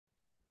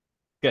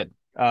Good.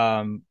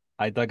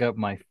 I dug up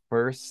my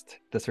first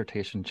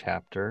dissertation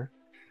chapter,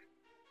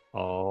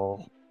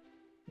 all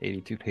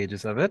 82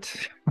 pages of it.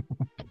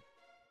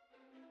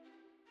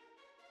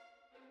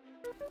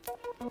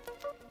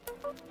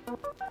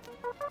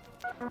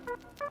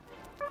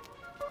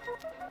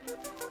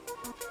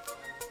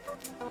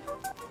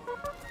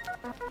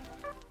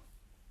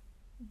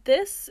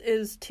 This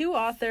is Two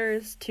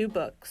Authors, Two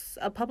Books,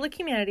 a public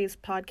humanities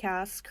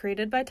podcast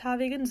created by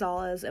Octavio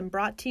González and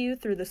brought to you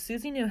through the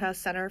Susie Newhouse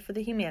Center for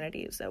the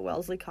Humanities at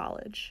Wellesley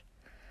College.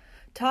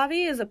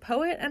 Tavi is a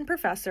poet and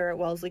professor at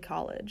Wellesley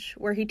College,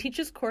 where he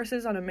teaches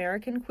courses on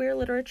American queer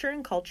literature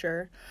and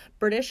culture,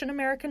 British and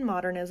American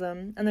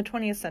modernism, and the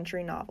 20th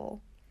century novel.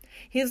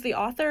 He is the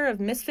author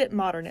of Misfit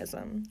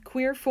Modernism,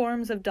 Queer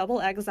Forms of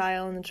Double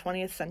Exile in the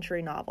 20th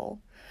Century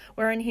Novel,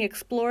 wherein he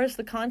explores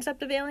the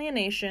concept of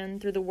alienation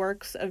through the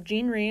works of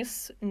Jean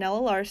Rhys, Nella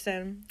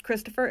Larson,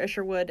 Christopher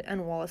Isherwood,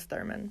 and Wallace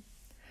Thurman.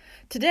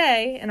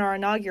 Today, in our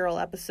inaugural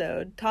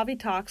episode, Tavi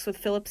talks with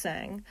Philip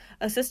Tsang,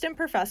 assistant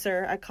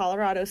professor at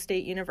Colorado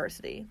State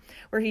University,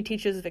 where he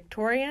teaches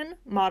Victorian,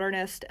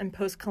 modernist, and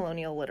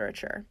post-colonial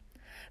literature.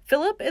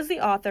 Philip is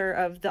the author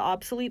of The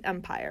Obsolete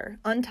Empire,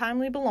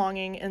 Untimely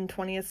Belonging in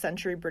 20th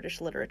Century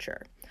British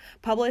Literature,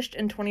 published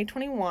in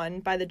 2021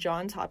 by the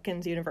Johns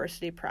Hopkins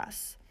University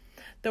Press.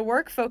 The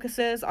work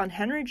focuses on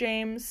Henry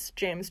James,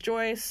 James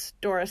Joyce,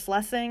 Doris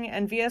Lessing,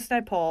 and V.S.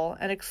 Naipaul,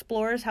 and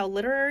explores how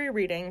literary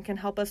reading can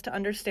help us to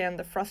understand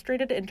the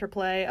frustrated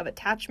interplay of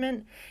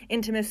attachment,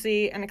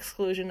 intimacy, and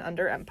exclusion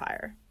under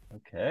empire.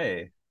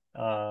 Okay.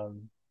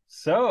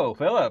 So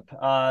Philip,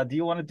 do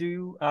you want to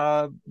do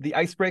the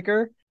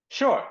icebreaker?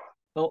 Sure.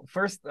 Well,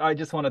 first, I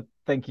just want to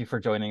thank you for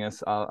joining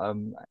us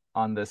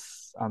on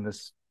this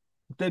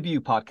debut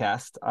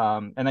podcast.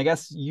 And I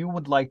guess you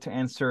would like to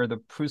answer the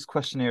Proust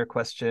questionnaire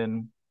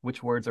question: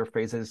 which words or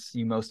phrases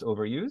you most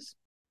overuse?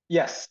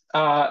 Yes.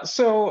 I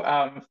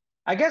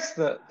guess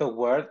the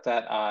word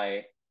that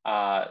I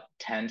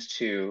tend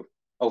to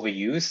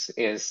overuse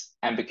is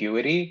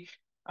ambiguity.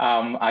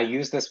 I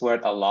use this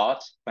word a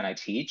lot when I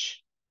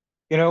teach.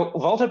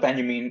 Walter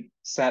Benjamin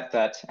said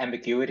that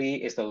ambiguity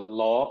is the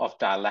law of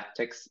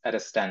dialectics at a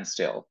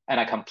standstill,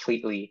 and I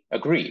completely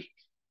agree.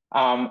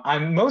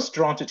 I'm most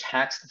drawn to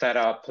texts that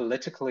are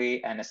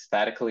politically and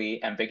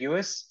aesthetically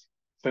ambiguous.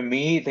 For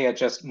me, they are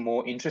just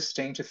more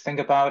interesting to think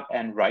about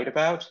and write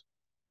about.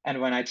 And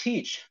when I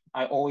teach,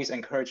 I always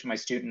encourage my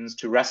students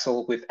to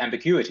wrestle with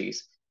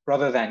ambiguities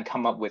rather than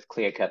come up with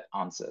clear-cut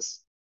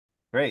answers.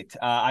 Great.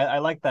 I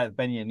like that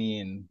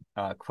Benjamin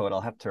quote.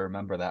 I'll have to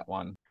remember that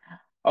one.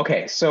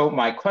 Okay, so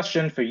my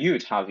question for you,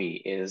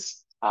 Tavi,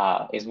 is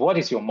what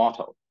is your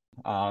motto?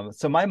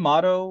 So my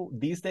motto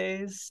these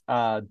days,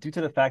 due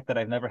to the fact that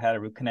I've never had a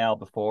root canal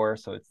before,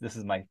 so this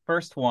is my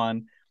first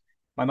one.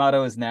 My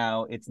motto is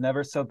now: it's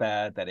never so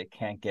bad that it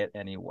can't get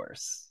any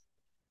worse.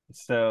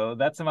 So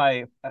that's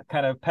my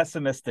kind of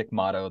pessimistic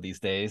motto these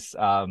days.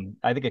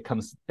 I think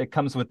it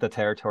comes with the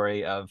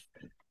territory of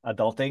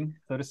adulting,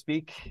 so to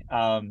speak.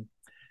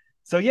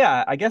 So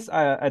yeah, I guess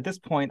at this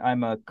point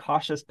I'm a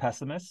cautious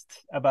pessimist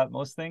about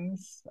most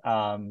things.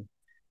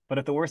 But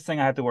if the worst thing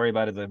I have to worry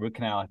about is a root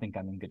canal, I think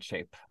I'm in good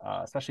shape,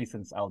 especially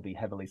since I'll be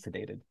heavily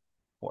sedated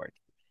for it.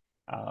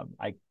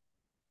 I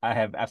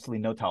have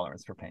absolutely no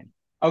tolerance for pain.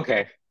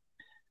 Okay.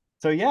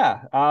 So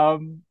yeah,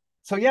 I'm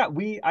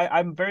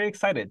very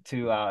excited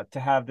to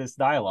have this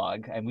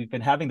dialogue, and we've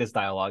been having this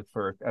dialogue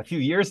for a few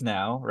years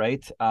now,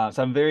 right? So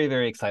I'm very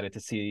very excited to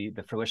see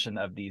the fruition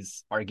of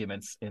these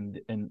arguments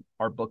in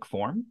our book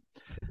form.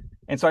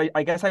 And so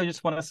I guess I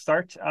just want to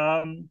start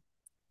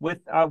with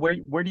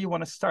where do you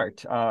want to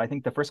start? I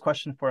think the first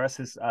question for us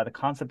is the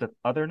concept of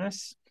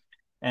otherness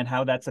and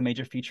how that's a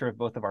major feature of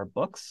both of our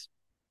books.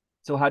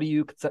 So how do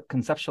you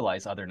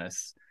conceptualize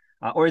otherness,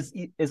 or is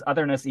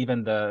otherness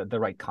even the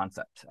right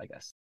concept? I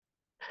guess.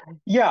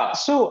 Yeah,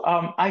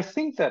 I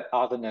think that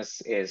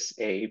otherness is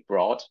a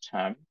broad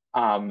term,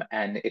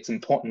 and it's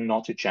important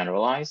not to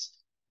generalize.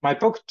 My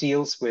book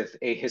deals with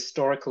a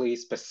historically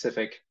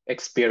specific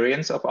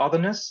experience of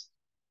otherness,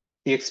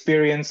 the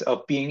experience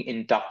of being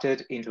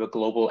inducted into a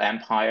global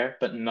empire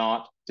but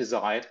not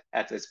desired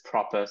as its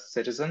proper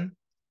citizen.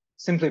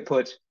 Simply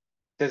put,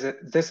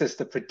 this is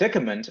the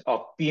predicament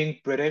of being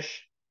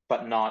British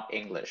but not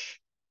English,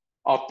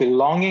 of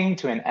belonging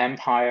to an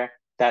empire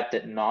that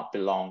did not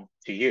belong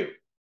to you.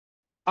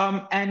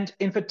 And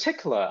in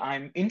particular,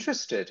 I'm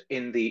interested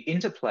in the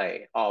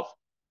interplay of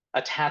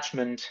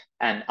attachment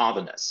and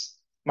otherness.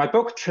 My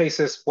book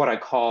traces what I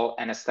call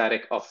an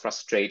aesthetic of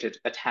frustrated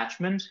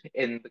attachment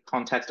in the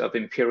context of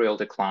imperial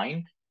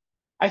decline.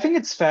 I think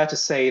it's fair to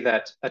say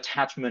that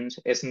attachment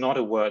is not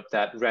a word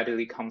that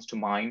readily comes to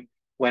mind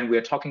when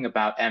we're talking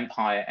about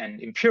empire and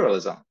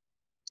imperialism.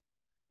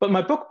 But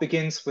my book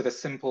begins with a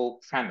simple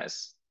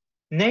premise,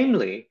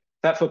 namely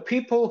that for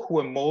people who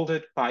were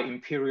molded by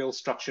imperial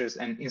structures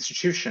and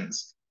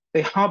institutions,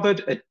 they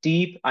harbored a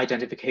deep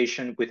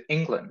identification with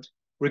England,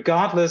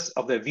 regardless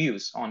of their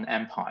views on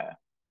empire.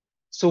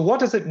 So, what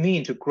does it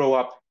mean to grow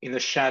up in the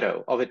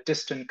shadow of a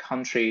distant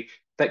country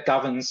that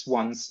governs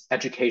one's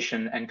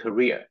education and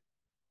career?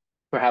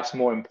 perhaps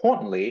more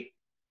importantly,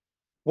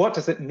 what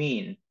does it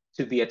mean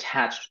to be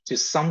attached to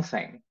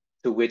something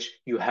to which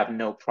you have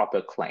no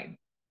proper claim?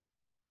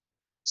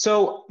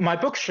 So my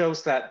book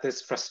shows that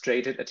this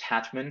frustrated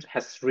attachment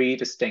has three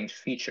distinct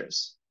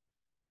features.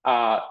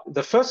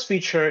 The first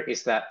feature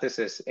is that this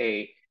is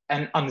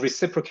an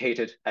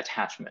unreciprocated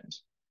attachment,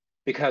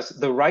 because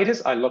the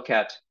writers I look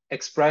at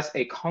express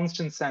a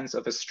constant sense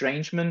of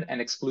estrangement and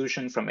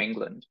exclusion from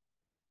England.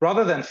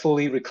 Rather than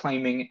fully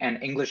reclaiming an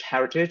English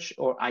heritage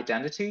or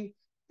identity,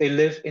 they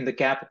live in the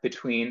gap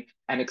between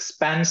an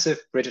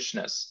expansive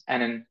Britishness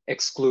and an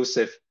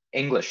exclusive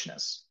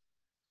Englishness.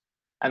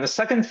 And the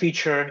second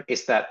feature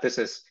is that this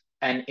is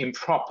an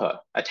improper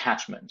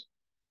attachment,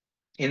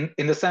 in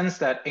the sense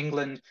that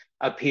England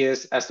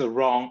appears as the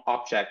wrong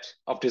object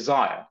of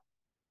desire.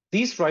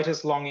 These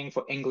writers' longing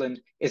for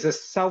England is a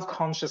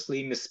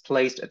self-consciously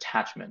misplaced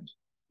attachment,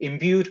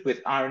 imbued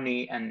with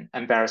irony and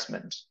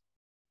embarrassment.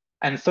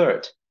 And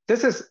third,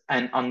 this is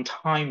an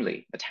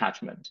untimely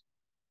attachment.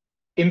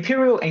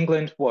 Imperial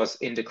England was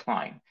in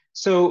decline.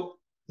 So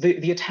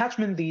the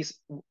attachment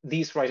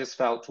these writers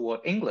felt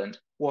toward England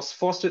was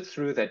fostered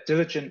through their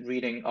diligent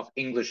reading of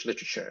English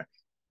literature,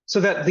 so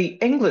that the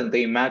England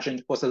they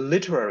imagined was a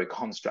literary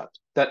construct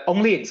that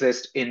only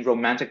exists in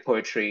romantic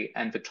poetry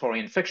and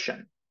Victorian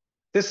fiction.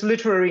 This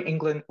literary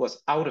England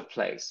was out of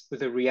place with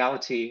the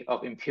reality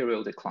of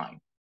imperial decline.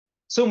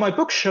 So my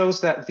book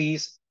shows that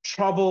these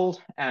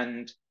troubled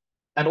and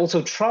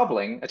also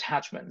troubling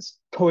attachments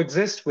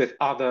coexist with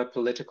other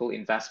political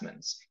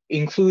investments,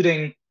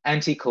 including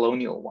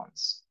anti-colonial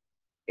ones.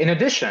 In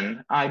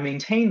addition, I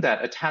maintain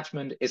that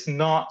attachment is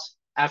not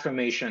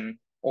affirmation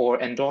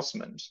or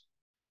endorsement.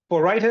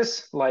 For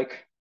writers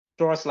like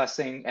Doris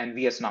Lessing and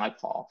V.S.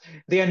 Naipaul,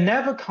 they are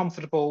never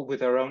comfortable with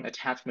their own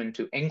attachment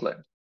to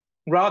England.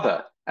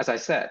 Rather, as I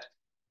said,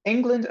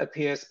 England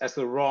appears as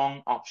the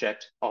wrong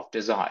object of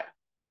desire.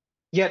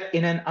 Yet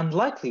in an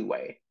unlikely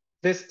way,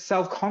 this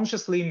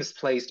self-consciously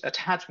misplaced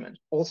attachment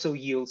also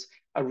yields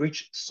a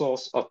rich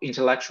source of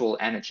intellectual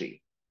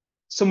energy.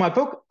 So my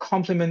book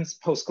complements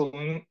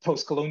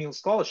post-colonial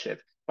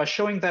scholarship by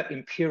showing that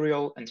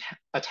imperial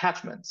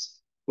attachments,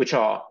 which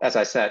are, as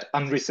I said,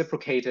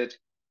 unreciprocated,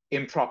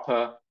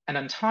 improper, and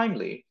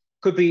untimely,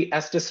 could be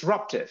as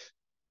disruptive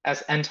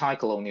as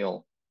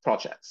anti-colonial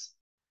projects.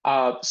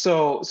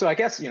 So I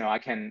guess I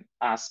can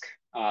ask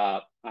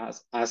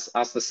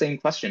the same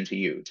question to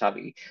you,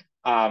 Tavi.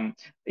 I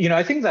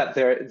think that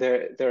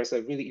there's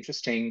a really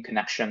interesting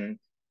connection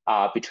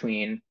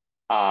between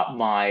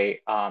my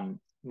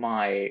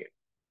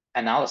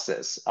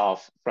analysis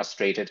of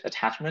frustrated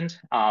attachment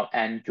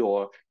and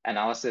your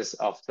analysis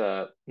of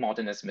the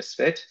modernist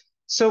misfit.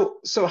 So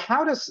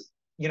how does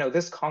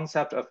this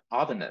concept of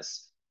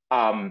otherness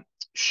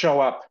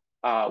show up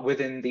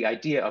within the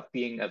idea of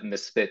being a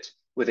misfit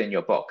within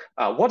your book?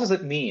 What does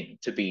it mean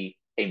to be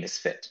a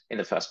misfit in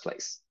the first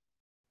place?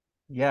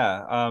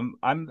 Yeah,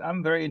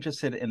 I'm very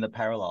interested in the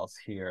parallels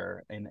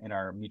here in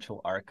our mutual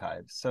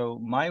archives.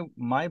 So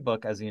my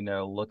book, as you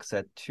know, looks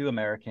at two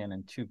American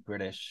and two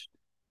British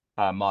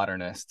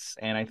modernists,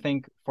 and I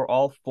think for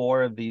all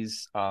four of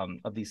these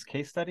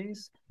case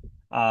studies,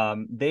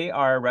 they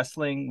are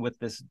wrestling with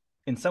this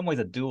in some ways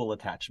a dual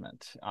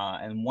attachment,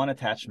 and one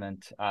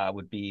attachment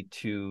would be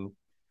to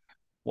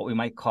what we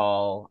might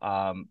call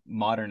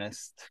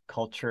modernist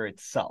culture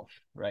itself,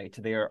 right?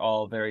 They are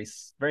all very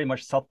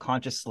much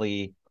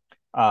self-consciously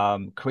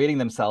creating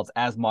themselves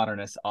as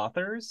modernist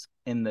authors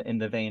in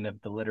the vein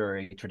of the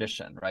literary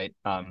tradition, right?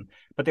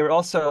 But they were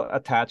also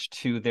attached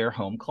to their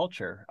home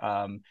culture,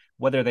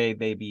 whether they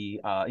be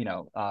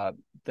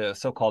the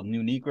so-called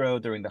New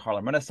Negro during the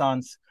Harlem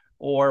Renaissance,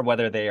 or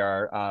whether they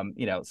are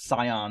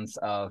scions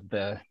of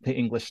the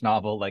English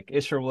novel like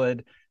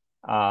Isherwood,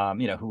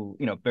 who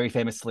very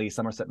famously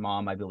Somerset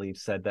Maugham, I believe,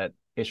 said that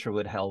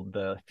Isherwood held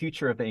the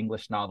future of the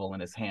English novel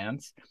in his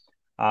hands.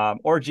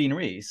 Or Jean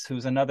Rhys,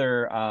 who's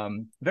another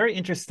very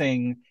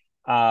interesting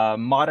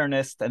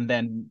modernist and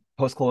then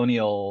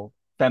post-colonial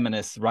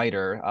feminist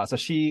writer. So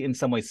she, in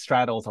some ways,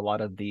 straddles a lot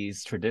of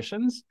these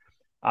traditions,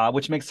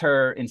 which makes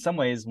her, in some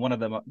ways, one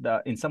of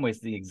in some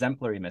ways, the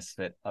exemplary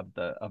misfit of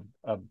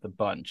the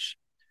bunch.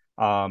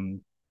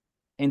 And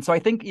so I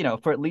think,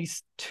 for at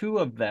least two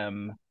of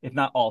them, if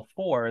not all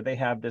four, they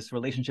have this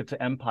relationship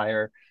to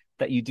empire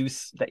that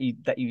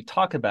you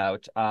talk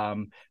about,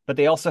 but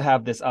they also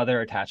have this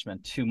other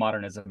attachment to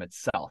modernism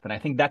itself, and I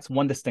think that's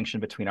one distinction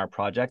between our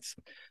projects.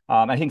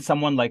 I think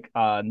someone like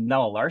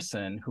Nella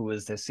Larson, who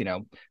is this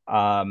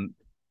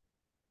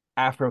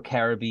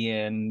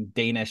Afro-Caribbean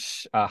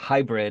Danish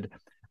hybrid,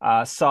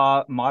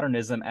 saw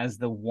modernism as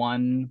the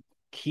one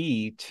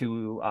key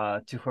to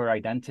her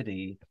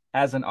identity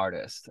as an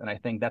artist, and I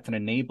think that's an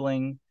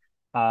enabling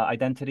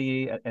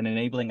identity, an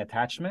enabling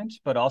attachment,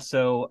 but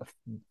also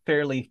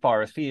fairly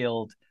far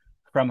afield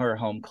from her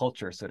home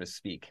culture, so to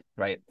speak,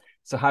 right?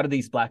 So how do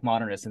these Black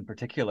modernists in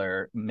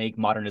particular make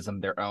modernism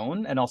their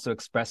own and also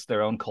express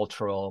their own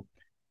cultural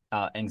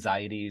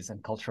anxieties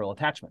and cultural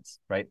attachments,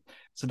 right?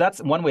 So that's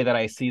one way that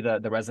I see the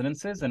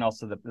resonances and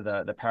also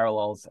the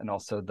parallels and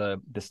also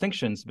the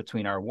distinctions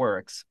between our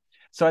works.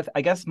 So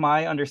I guess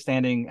my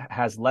understanding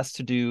has less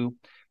to do,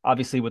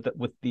 obviously, with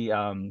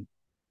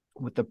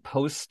the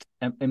post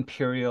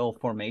imperial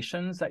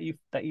formations that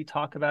you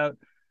talk about,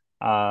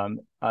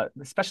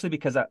 especially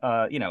because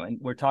and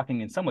we're talking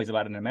in some ways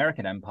about an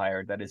American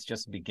empire that is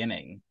just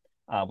beginning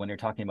when you're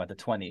talking about the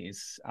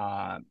 20s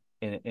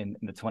in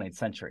the 20th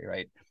century,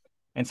 right?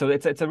 And so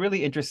it's a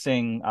really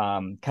interesting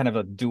kind of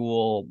a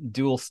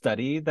dual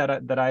study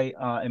that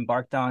I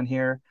embarked on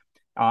here,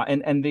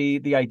 and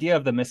the idea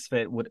of the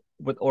misfit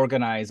would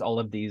organize all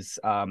of these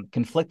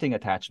conflicting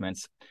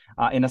attachments,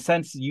 in a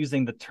sense,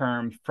 using the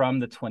term from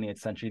the 20th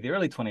century, the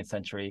early 20th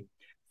century,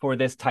 for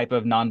this type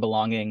of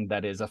non-belonging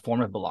that is a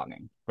form of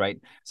belonging, right?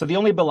 So the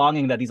only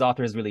belonging that these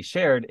authors really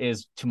shared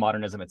is to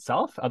modernism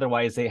itself.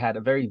 Otherwise, they had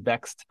a very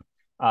vexed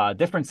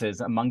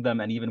differences among them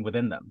and even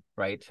within them,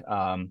 right?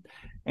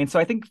 And so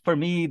I think for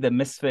me, the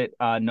misfit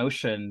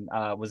notion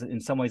was in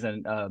some ways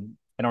an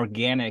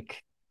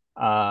organic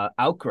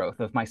outgrowth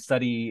of my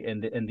study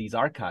in these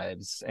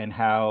archives, and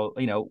how,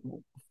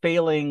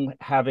 failing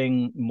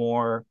having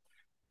more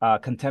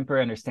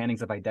contemporary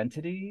understandings of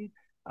identity,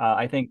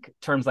 I think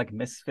terms like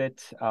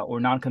misfit or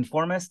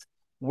nonconformist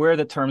were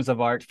the terms of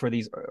art for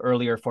these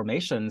earlier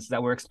formations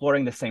that were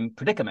exploring the same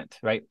predicament,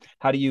 right?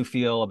 How do you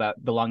feel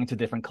about belonging to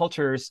different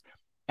cultures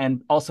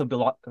and also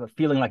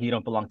feeling like you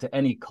don't belong to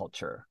any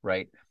culture,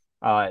 right?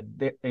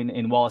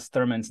 In Wallace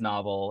Thurman's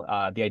novel,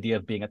 the idea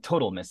of being a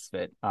total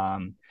misfit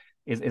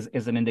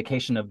is an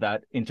indication of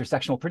that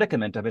intersectional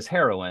predicament of his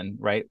heroine,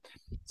 right?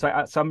 So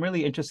I'm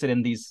really interested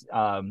in these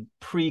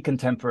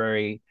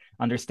pre-contemporary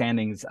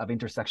understandings of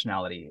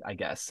intersectionality, I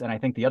guess. And I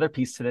think the other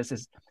piece to this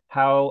is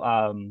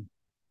how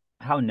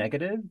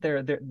negative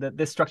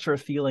this structure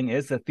of feeling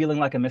is. That feeling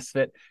like a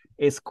misfit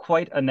is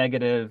quite a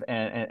negative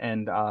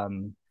and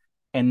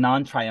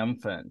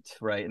non-triumphant,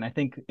 right? And I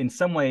think in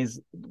some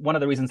ways, one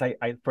of the reasons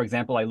for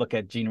example, I look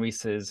at Jean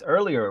Rhys's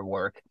earlier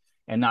work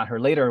and not her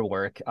later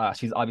work,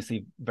 she's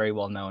obviously very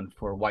well known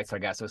for White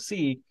Sargasso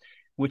Sea,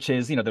 which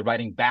is, the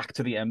writing back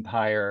to the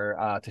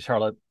empire, to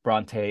Charlotte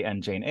Bronte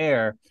and Jane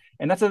Eyre.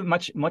 And that's a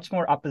much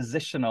more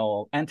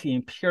oppositional,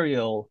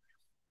 anti-imperial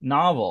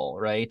novel,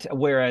 right?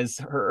 Whereas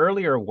her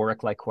earlier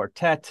work, like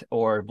Quartet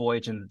or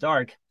Voyage in the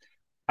Dark,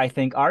 I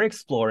think are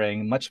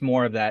exploring much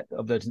more of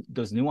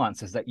those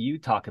nuances that you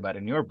talk about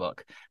in your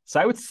book. So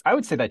I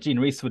would say that Jean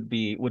Rhys would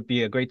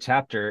be a great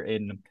chapter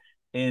in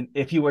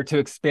if you were to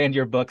expand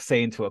your book,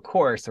 say, into a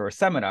course or a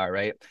seminar,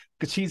 right?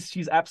 Because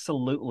she's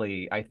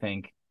absolutely, I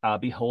think,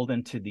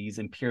 beholden to these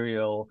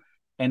imperial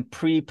and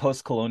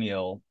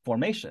post-colonial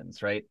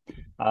formations, right?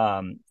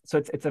 So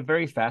it's a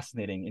very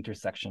fascinating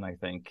intersection, I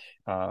think,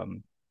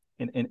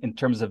 in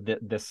terms of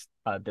this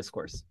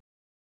discourse.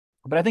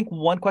 But I think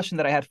one question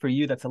that I had for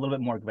you that's a little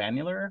bit more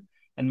granular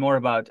and more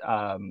about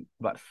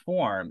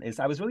form is,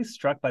 I was really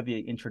struck by the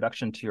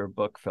introduction to your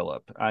book,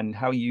 Philip, on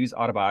how you use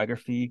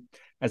autobiography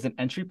as an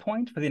entry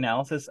point for the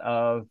analysis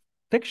of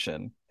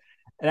fiction.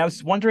 And I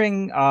was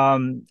wondering,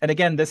 and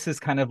again, this is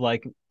kind of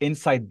like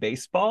inside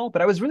baseball,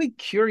 but I was really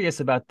curious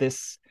about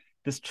this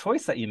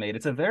choice that you made.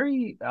 It's a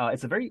very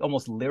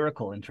almost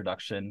lyrical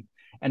introduction,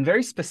 and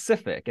very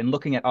specific in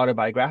looking at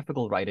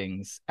autobiographical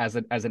writings as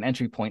an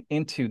entry point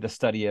into the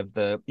study of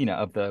the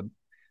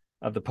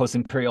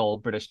post-imperial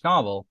British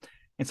novel.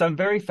 And so I'm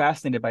very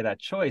fascinated by that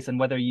choice, and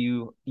whether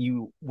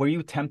were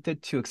you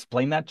tempted to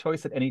explain that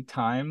choice at any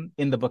time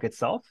in the book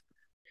itself?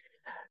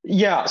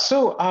 Yeah.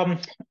 So,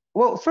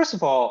 well, first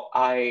of all,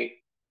 I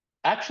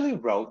actually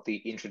wrote the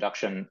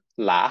introduction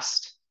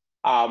last,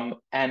 and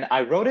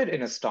I wrote it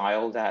in a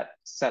style that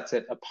sets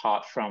it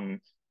apart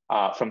from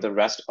the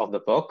rest of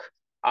the book.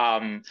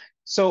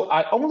 So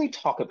I only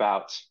talk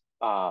about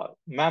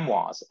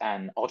memoirs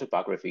and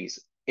autobiographies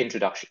in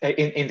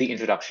the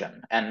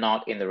introduction, and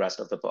not in the rest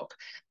of the book,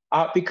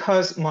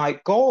 because my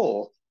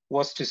goal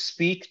was to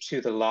speak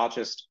to the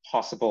largest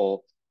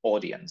possible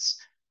audience.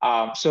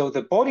 So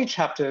the body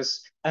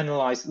chapters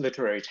analyze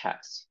literary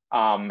texts,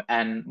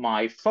 and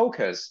my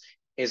focus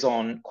is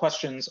on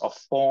questions of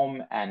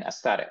form and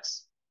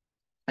aesthetics.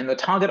 And the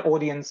target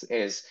audience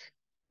is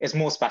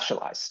more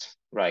specialized,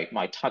 right?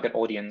 My target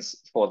audience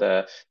for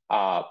the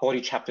body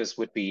chapters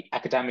would be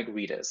academic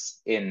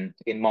readers in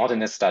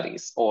modernist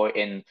studies or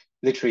in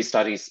literary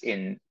studies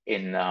in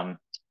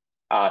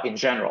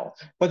general.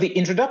 But the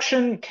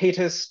introduction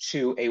caters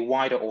to a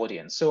wider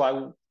audience. So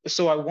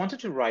I wanted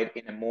to write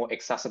in a more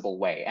accessible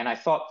way, and I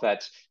thought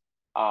that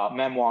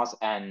memoirs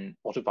and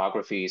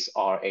autobiographies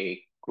are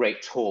a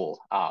great tool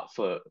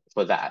for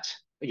that.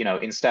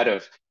 Instead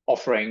of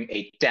offering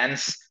a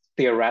dense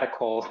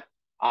theoretical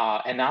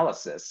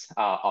analysis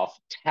of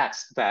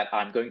text that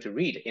I'm going to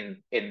read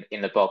in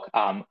the book,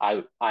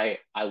 I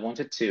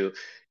wanted to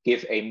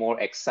give a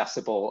more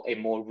accessible, a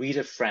more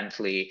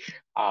reader-friendly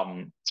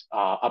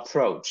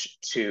approach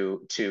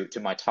to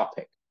my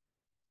topic.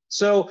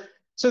 So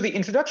the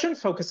introduction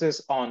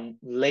focuses on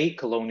late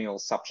colonial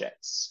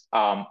subjects,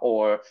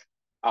 or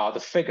the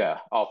figure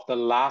of the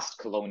last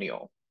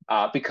colonial,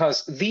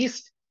 because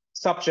these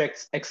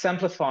subjects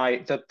exemplify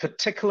the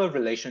particular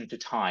relation to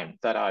time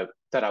that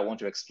I want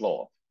to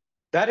explore.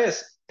 That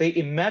is, they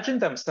imagine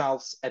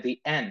themselves at the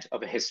end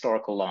of a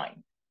historical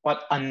line,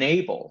 but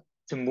unable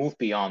to move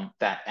beyond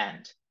that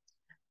end.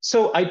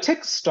 So I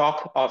take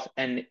stock of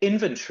an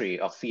inventory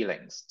of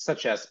feelings,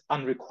 such as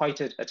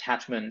unrequited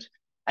attachment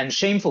and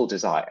shameful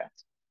desire,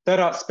 that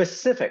are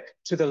specific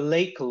to the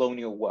late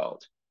colonial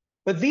world.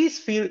 But these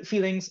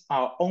feelings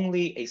are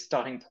only a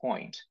starting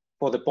point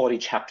for the body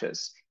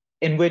chapters,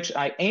 in which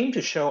I aim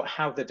to show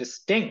how the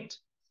distinct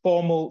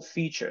formal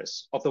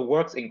features of the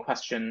works in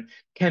question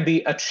can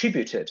be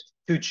attributed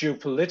to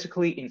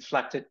geopolitically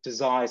inflected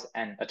desires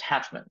and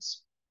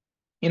attachments.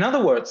 In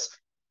other words,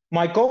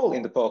 my goal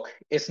in the book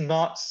is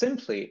not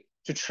simply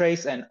to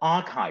trace an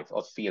archive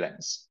of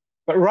feelings,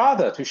 but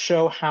rather to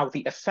show how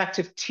the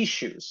affective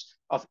tissues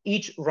of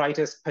each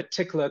writer's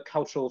particular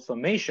cultural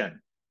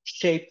formation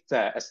shape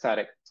their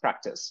aesthetic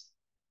practice.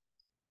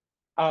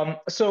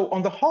 So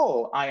on the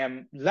whole, I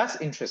am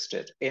less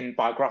interested in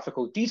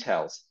biographical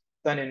details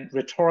than in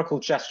rhetorical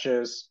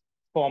gestures,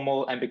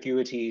 formal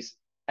ambiguities,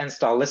 and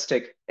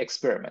stylistic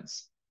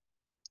experiments.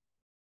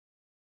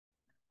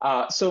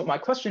 So my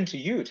question to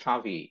you,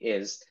 Tavi,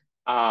 is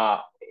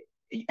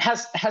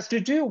has to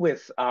do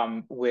with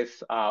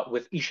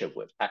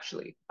Isherwood,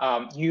 actually.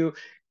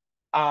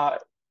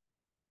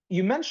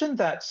 You mentioned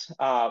that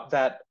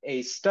that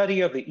a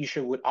study of the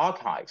Isherwood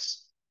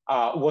archives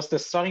was the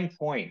starting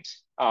point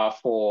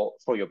for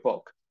your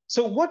book.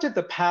 So what did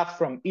the path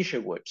from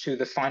Isherwood to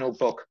the final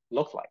book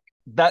look like?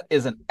 That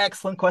is an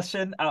excellent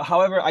question.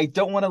 However, I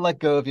don't want to let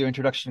go of your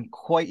introduction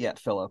quite yet,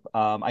 Philip.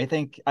 I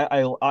think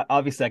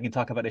obviously I can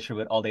talk about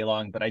Isherwood all day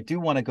long, but I do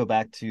want to go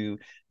back to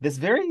this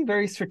very,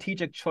 very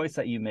strategic choice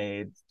that you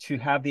made to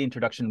have the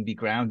introduction be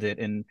grounded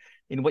in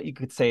what you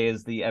could say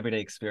is the everyday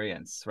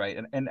experience, right?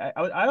 And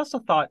I also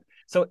thought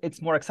so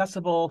it's more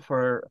accessible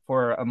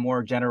for a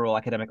more general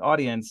academic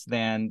audience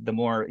than the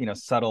more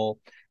subtle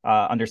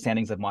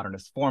understandings of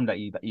modernist form that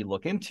you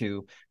look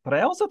into. But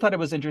I also thought it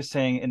was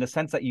interesting in the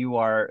sense that you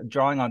are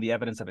drawing on the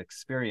evidence of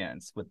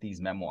experience with these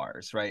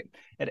memoirs, right?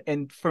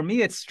 And for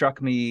me, it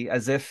struck me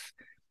as if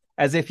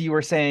you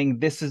were saying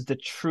this is the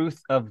truth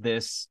of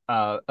this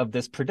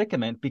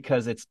predicament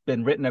because it's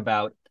been written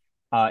about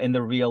in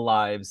the real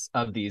lives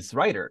of these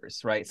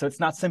writers, right? So it's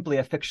not simply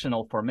a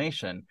fictional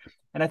formation.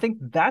 And I think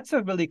that's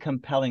a really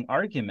compelling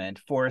argument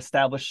for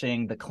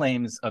establishing the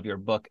claims of your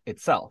book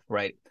itself,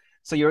 right?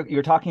 So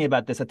you're talking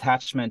about this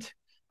attachment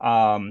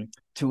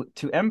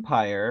to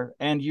empire,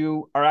 and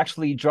you are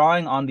actually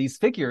drawing on these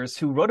figures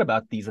who wrote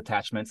about these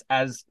attachments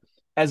as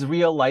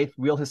real life,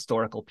 real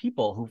historical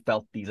people who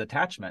felt these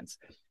attachments.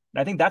 And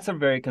I think that's a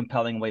very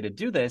compelling way to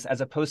do this, as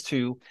opposed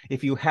to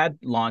if you had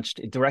launched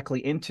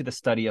directly into the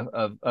study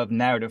of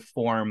narrative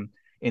form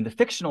in the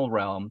fictional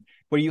realm,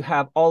 where you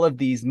have all of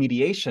these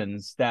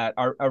mediations that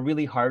are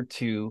really hard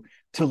to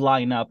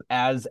line up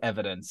as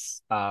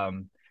evidence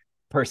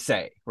per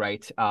se,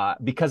 right?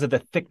 Because of the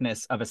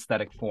thickness of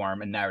aesthetic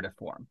form and narrative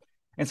form.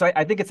 And so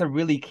I think it's a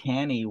really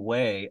canny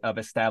way of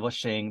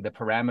establishing the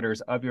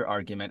parameters of your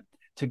argument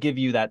to give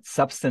you that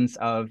substance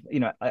of,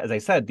 as I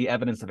said, the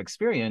evidence of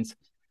experience,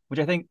 which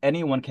I think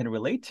anyone can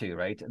relate to,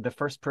 right? The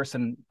first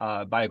person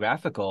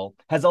biographical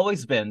has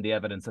always been the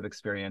evidence of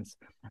experience.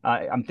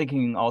 I'm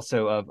thinking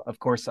also of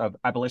course, of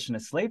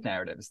abolitionist slave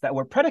narratives that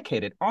were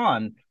predicated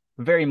on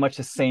very much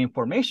the same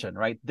formation,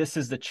 right? This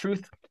is the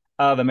truth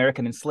of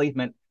American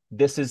enslavement.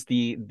 This is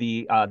the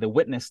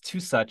witness to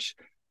such,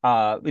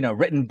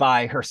 written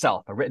by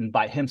herself or written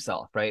by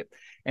himself, right?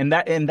 And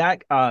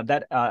that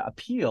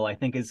appeal, I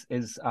think,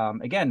 is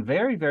again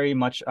very, very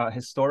much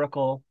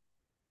historical,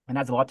 and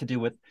has a lot to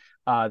do with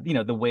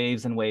the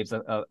waves and waves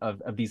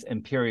of these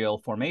imperial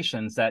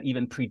formations that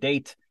even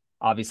predate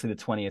obviously the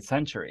 20th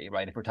century,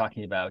 right? If we're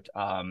talking about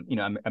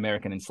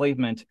American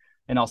enslavement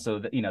and also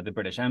the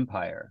British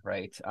Empire,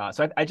 right?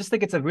 So I just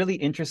think it's a really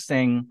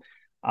interesting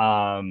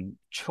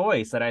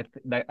choice that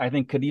I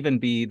think could even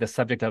be the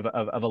subject of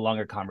a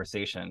longer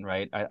conversation,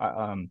 right?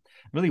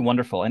 Really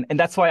wonderful, and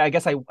that's why I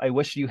guess I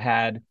wish you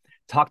had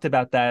talked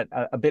about that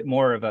a bit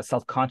more of a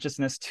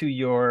self-consciousness to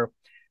your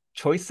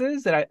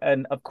choices,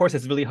 and of course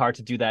it's really hard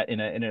to do that in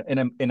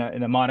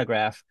a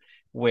monograph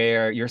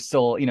where you're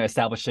still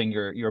establishing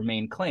your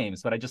main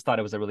claims. But I just thought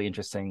it was a really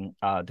interesting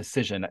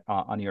decision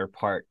on your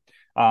part.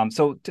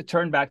 So to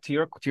turn back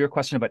to your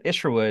question about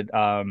Isherwood.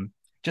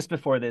 Just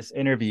before this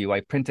interview, I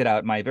printed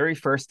out my very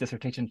first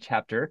dissertation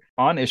chapter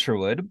on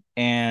Isherwood.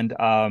 And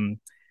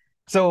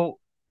so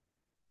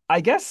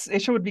I guess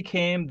Isherwood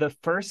became the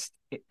first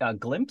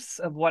glimpse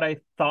of what I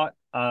thought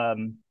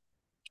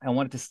I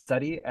wanted to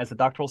study as a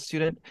doctoral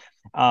student.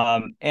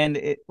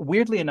 And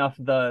weirdly enough,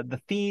 the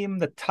theme,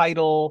 the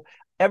title,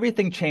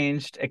 everything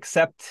changed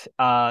except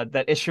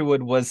that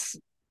Isherwood was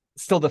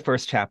still the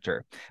first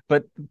chapter.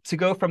 But to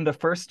go from the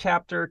first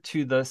chapter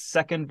to the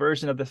second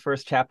version of the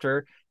first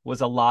chapter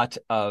was a lot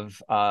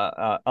of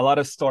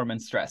storm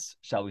and stress,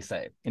 shall we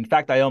say. In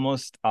fact, I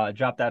almost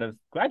dropped out of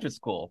graduate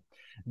school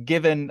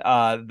given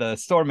the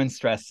storm and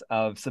stress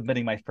of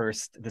submitting my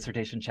first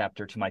dissertation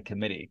chapter to my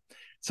committee.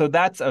 So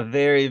that's a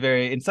very,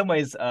 very, in some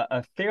ways,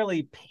 a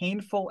fairly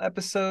painful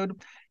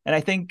episode. And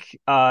I think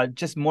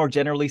just more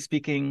generally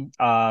speaking,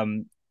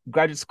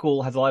 graduate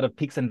school has a lot of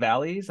peaks and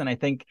valleys. And I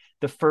think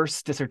the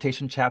first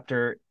dissertation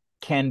chapter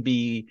can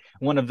be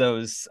one of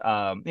those,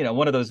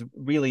 one of those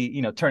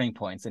really, turning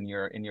points in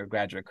your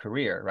graduate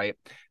career, right?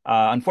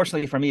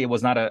 Unfortunately for me, it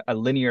was not a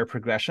linear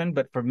progression,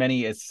 but for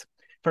many,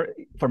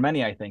 for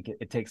many, I think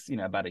it takes,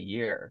 about a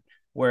year.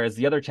 Whereas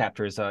the other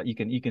chapters, you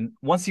can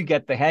once you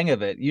get the hang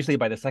of it, usually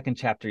by the second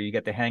chapter, you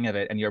get the hang of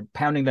it and you're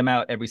pounding them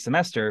out every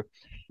semester.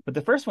 But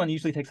the first one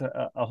usually takes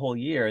a whole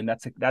year. And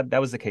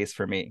that was the case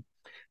for me.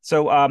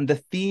 So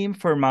the theme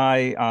for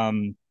my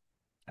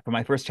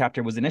first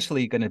chapter was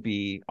initially going to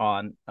be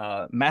on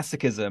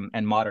masochism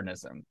and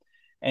modernism.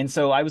 And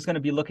so I was going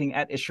to be looking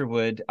at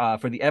Isherwood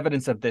for the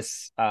evidence of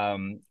this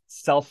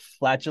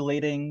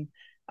self-flagellating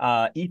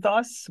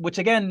ethos, which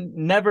again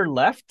never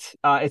left.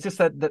 It's just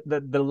that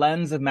the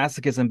lens of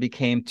masochism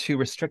became too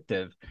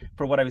restrictive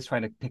for what I was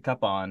trying to pick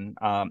up on,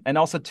 and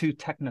also too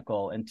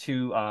technical and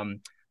too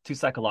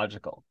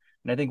psychological.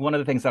 And I think one of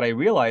the things that I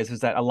realized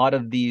is that a lot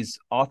of these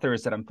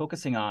authors that I'm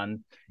focusing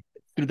on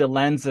through the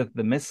lens of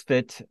the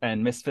misfit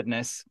and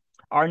misfitness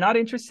are not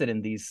interested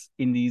in these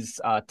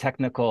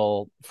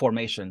technical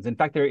formations. In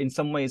fact, they're in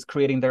some ways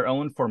creating their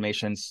own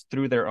formations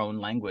through their own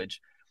language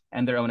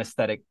and their own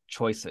aesthetic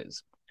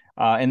choices.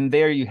 And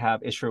there you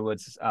have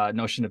Isherwood's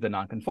notion of the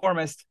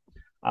nonconformist.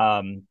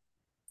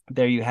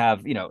 There you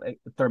have,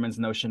 Thurman's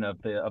notion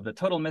of the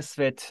total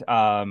misfit.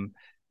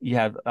 You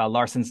have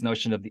Larson's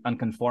notion of the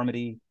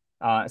unconformity.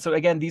 So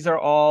again,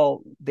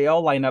 they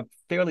all line up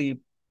fairly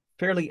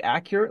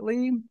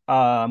accurately,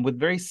 with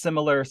very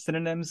similar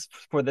synonyms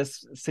for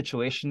this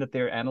situation that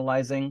they're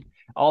analyzing,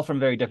 all from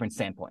very different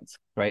standpoints,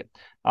 right?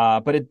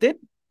 But it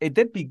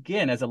did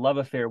begin as a love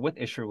affair with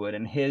Isherwood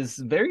and his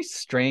very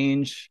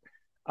strange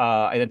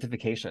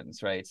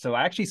identifications, right? So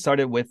I actually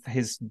started with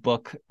his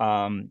book,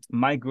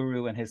 My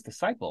Guru and His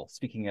Disciple,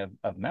 speaking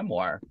of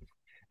memoir.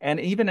 And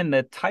even in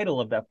the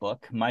title of that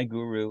book, My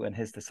Guru and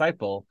His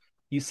Disciple,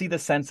 you see the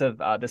sense of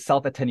the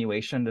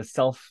self-attenuation, the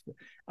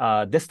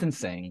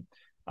self-distancing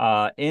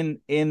in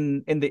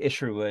the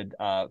Isherwood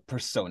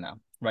persona,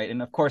 right?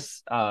 And of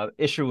course,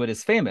 Isherwood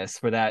is famous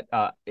for that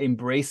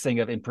embracing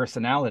of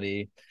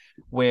impersonality,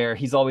 where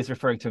he's always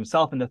referring to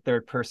himself in the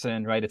third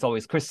person, right? It's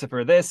always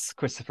Christopher this,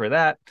 Christopher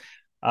that,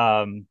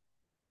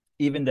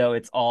 even though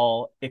it's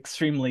all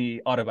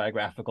extremely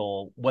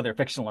autobiographical, whether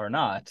fictional or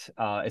not.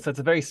 So it's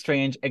a very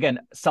strange, again,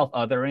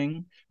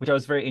 self-othering, which I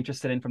was very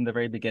interested in from the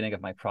very beginning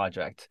of my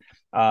project.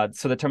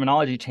 So the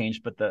terminology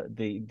changed, but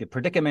the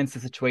predicaments, the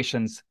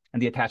situations,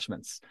 and the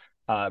attachments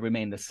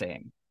remain the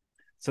same.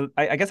 So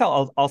I guess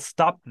I'll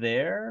stop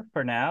there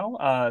for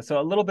now. So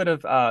a little bit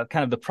of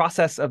kind of the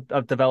process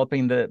of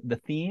developing the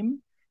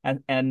theme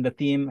and the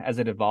theme as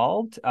it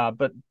evolved,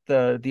 but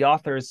the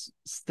authors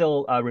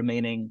still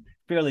remaining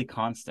fairly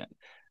constant.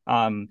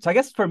 So I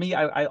guess for me,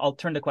 I'll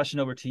turn the question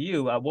over to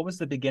you. What was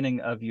the beginning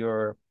of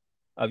your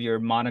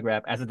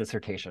monograph as a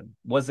dissertation?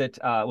 Was it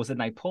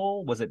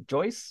Naipaul? Was it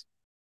Joyce?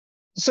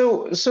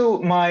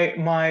 So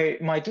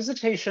my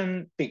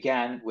dissertation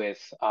began with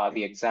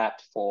the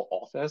exact four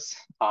authors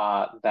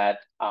that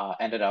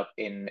ended up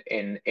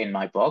in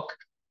my book.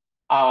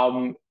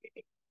 Um,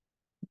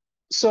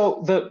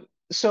 so the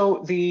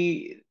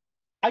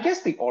I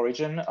guess the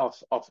origin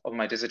of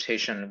my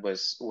dissertation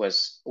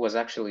was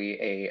actually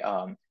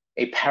a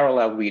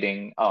parallel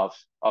reading of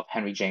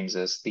Henry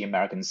James's The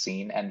American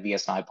Scene and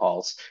V.S.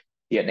 Naipaul's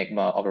The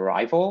Enigma of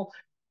Arrival.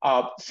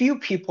 Few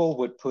people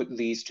would put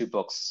these two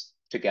books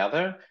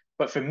together,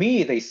 but for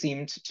me, they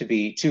seemed to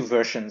be two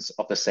versions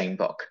of the same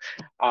book.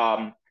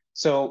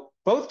 So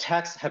both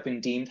texts have been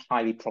deemed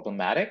highly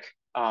problematic.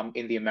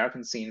 In The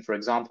American Scene, for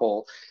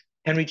example,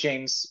 Henry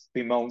James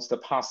bemoans the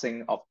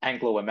passing of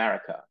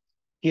Anglo-America.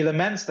 He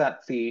laments that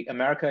the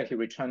America he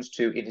returns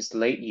to in his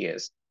late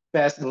years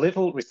bears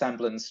little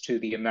resemblance to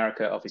the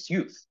America of his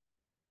youth.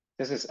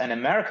 This is an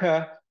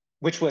America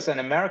which was an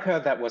America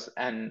that was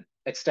an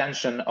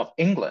extension of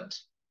England.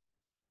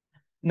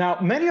 Now,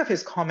 many of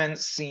his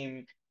comments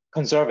seem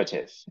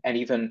conservative and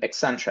even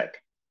eccentric,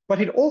 but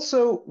he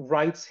also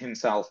writes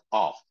himself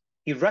off.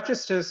 He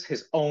registers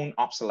his own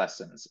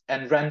obsolescence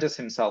and renders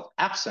himself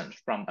absent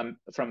from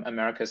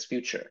America's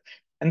future.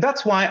 And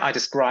that's why I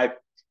describe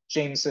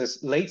James's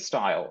late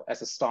style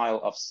as a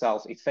style of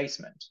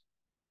self-effacement.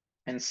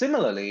 And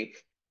similarly,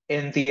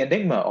 in The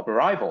Enigma of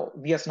Arrival,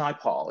 V.S.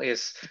 Naipaul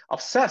is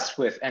obsessed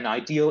with an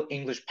ideal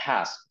English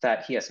past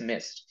that he has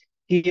missed.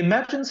 He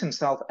imagines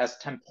himself as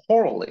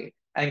temporally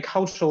and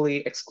culturally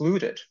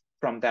excluded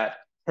from that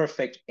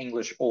perfect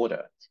English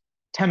order.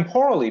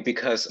 Temporally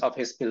because of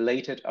his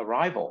belated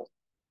arrival,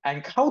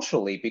 and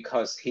culturally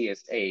because he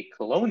is a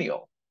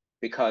colonial,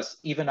 because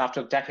even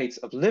after decades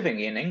of living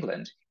in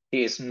England,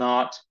 he is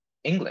not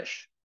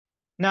English.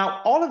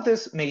 Now, all of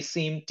this may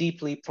seem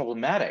deeply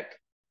problematic.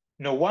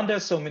 No wonder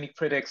so many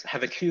critics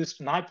have accused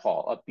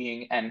Naipaul of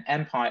being an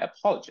empire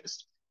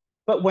apologist.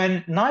 But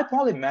when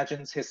Naipaul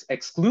imagines his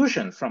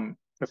exclusion from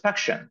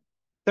perfection,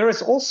 there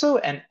is also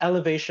an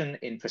elevation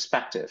in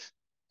perspective,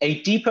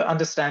 a deeper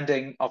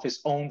understanding of his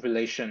own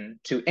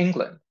relation to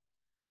England.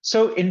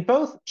 So in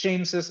both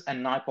James's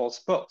and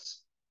Naipaul's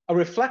books, a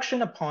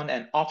reflection upon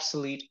an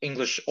obsolete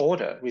English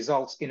order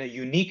results in a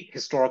unique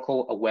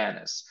historical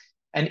awareness,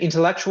 an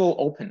intellectual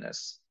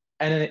openness,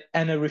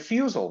 and a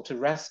refusal to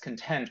rest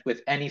content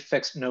with any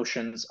fixed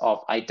notions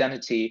of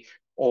identity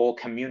or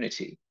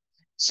community.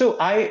 So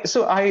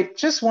I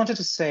just wanted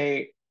to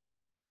say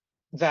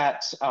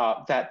that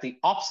the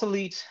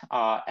obsolete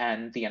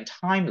and the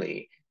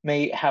untimely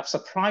may have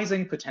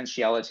surprising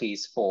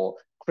potentialities for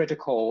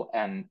critical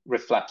and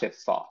reflective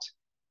thought.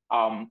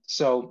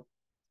 So,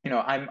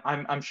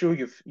 I'm sure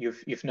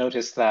you've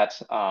noticed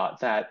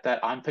that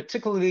I'm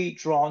particularly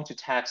drawn to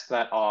texts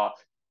that are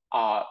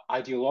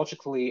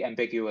ideologically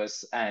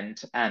ambiguous and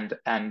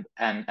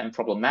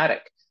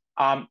problematic.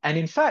 And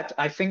in fact,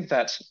 I think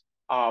that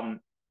um,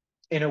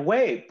 in a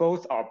way,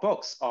 both our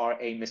books are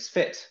a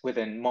misfit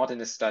within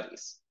modernist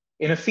studies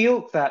in a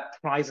field that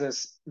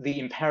prizes the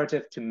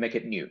imperative to make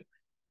it new.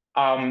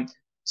 Um,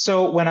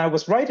 so when I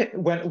was writing,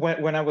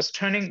 when I was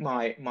turning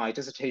my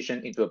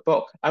dissertation into a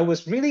book, I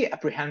was really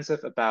apprehensive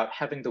about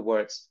having the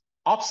words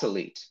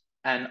obsolete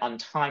and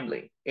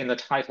untimely in the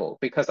title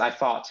because I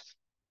thought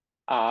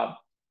uh,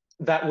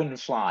 that wouldn't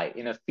fly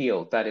in a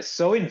field that is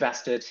so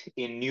invested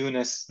in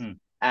newness Hmm.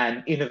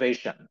 and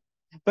innovation.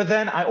 But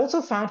then I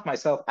also found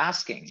myself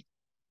asking,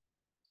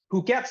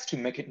 who gets to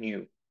make it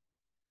new?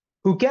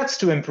 Who gets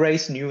to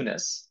embrace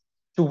newness,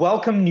 to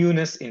welcome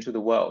newness into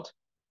the world?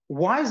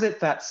 Why is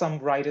it that some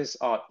writers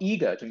are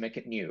eager to make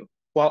it new,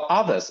 while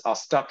others are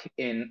stuck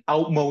in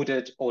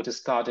outmoded or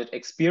discarded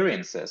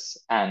experiences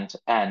and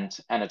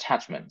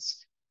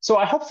attachments? So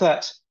I hope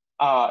that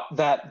my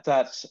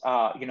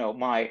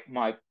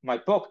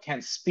book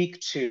can speak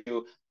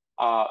to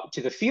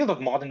the field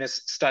of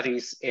modernist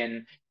studies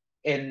in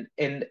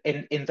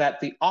that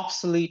the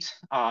obsolete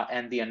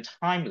and the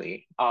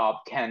untimely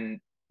can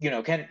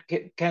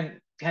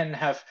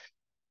have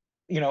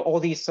all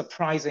these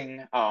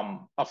surprising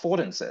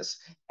affordances.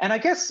 And I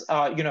guess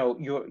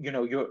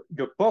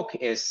your book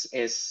is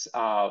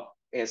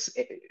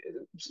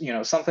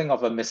something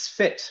of a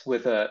misfit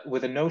with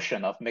a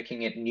notion of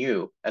making it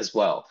new as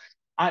well.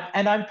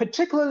 And I'm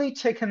particularly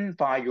taken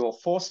by your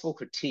forceful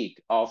critique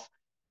of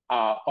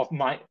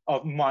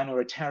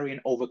minoritarian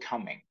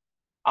overcoming.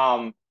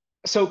 Um,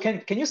 so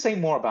can you say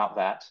more about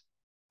that?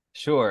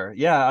 Sure.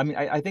 Yeah. I mean,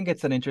 I think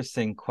it's an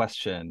interesting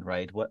question,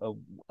 right?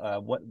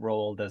 What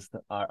role does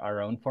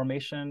our own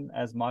formation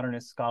as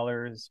modernist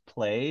scholars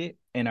play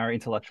in our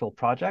intellectual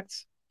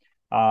projects?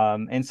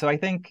 And so I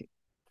think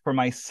for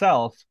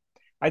myself,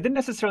 I didn't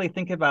necessarily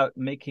think about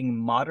making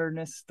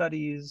modernist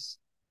studies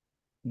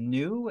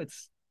new.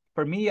 It's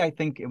for me, I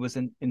think it was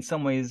in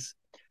some ways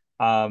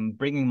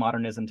bringing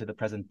modernism to the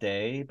present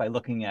day by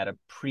looking at a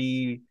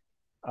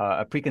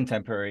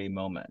pre-contemporary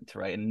moment,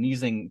 right, and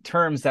using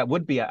terms that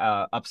would be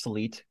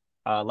obsolete,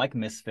 like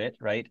misfit,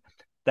 right,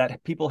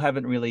 that people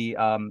haven't really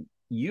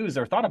used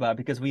or thought about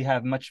because we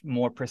have much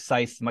more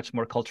precise, much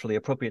more culturally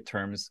appropriate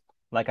terms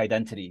like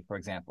identity, for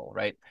example,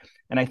 right?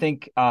 And I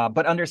think,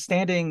 but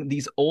understanding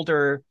these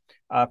older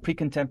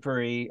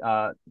pre-contemporary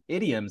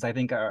idioms, I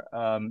think,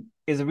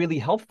 is really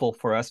helpful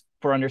for us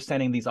for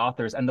understanding these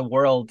authors and the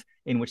world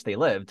in which they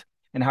lived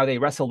and how they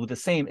wrestled with the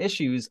same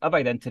issues of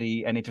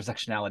identity and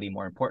intersectionality,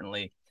 more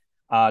importantly,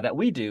 that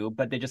we do,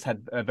 but they just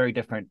had a very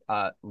different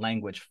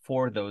language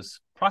for those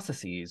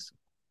processes,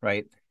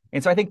 right?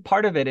 And so I think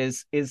part of it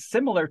is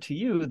similar to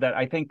you, that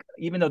I think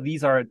even though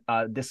these are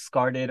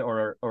discarded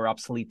or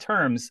obsolete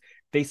terms,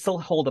 they still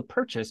hold a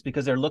purchase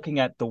because they're looking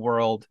at the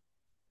world.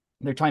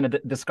 They're trying to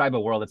describe a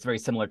world that's very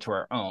similar to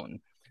our own,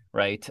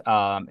 right?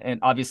 And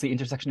obviously,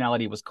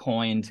 intersectionality was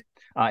coined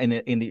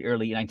in the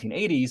early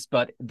 1980s,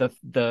 but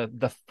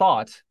the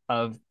thought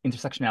of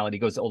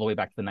intersectionality goes all the way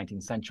back to the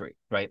 19th century,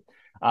 right?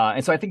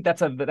 And so I think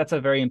that's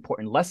a very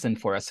important lesson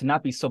for us to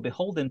not be so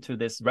beholden to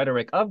this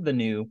rhetoric of the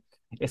new,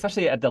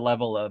 especially at the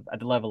level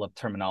of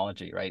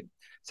terminology, right?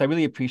 So I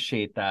really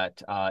appreciate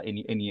that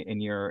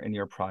in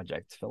your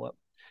project, Philip.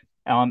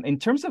 In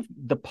terms of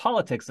the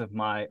politics of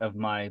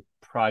my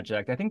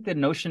project, I think the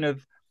notion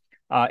of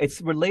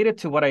it's related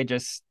to what I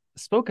just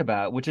spoke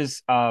about, which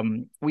is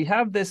we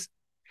have this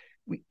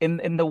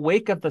in the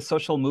wake of the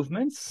social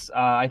movements.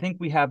 I think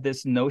we have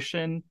this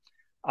notion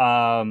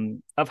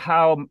of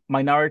how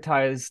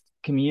minoritized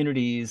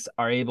communities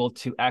are able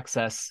to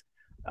access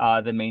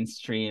the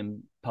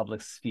mainstream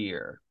public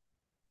sphere.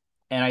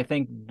 And I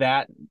think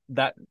that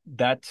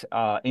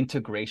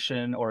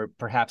integration or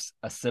perhaps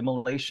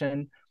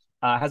assimilation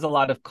has a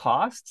lot of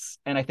costs,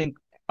 and I think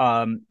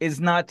is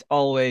not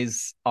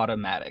always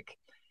automatic.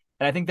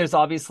 And I think there's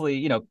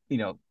obviously,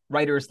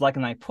 writers like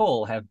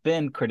Naipaul have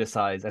been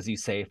criticized, as you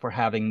say, for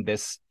having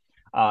this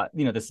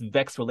this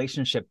vexed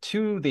relationship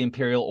to the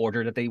imperial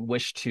order that they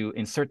wish to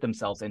insert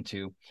themselves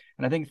into.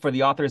 And I think for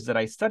the authors that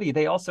I study,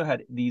 they also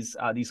had these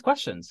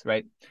questions,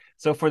 right?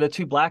 So for the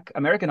two Black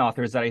American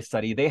authors that I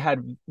study, they had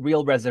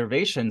real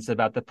reservations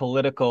about the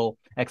political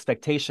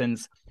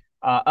expectations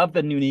of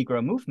the New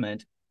Negro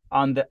movement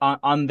on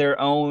their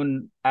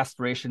own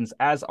aspirations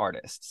as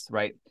artists,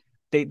 right?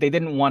 They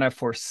didn't want to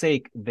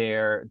forsake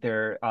their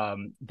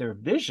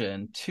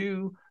vision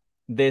to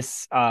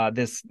this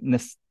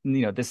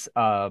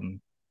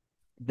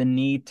the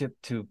need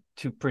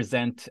to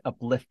present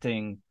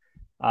uplifting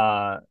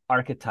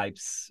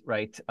archetypes,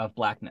 right, of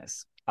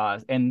Blackness.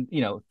 And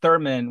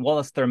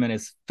Wallace Thurman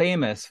is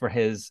famous for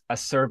his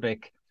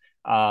acerbic,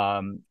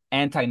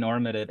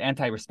 anti-normative,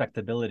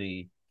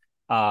 anti-respectability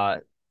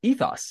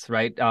ethos,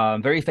 right?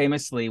 Very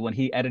famously, when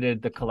he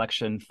edited the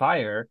collection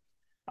Fire,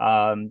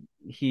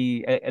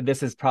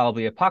 this is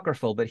probably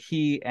apocryphal, but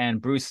he and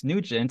Bruce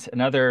Nugent,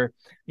 another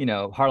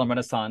Harlem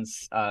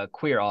Renaissance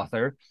queer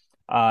author,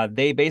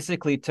 they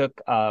basically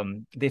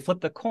they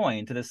flipped a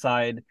coin to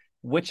decide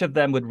which of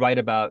them would write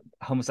about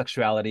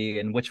homosexuality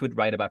and which would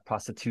write about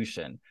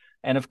prostitution.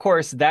 And of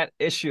course, that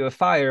issue of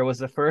Fire was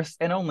the first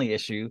and only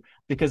issue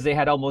because they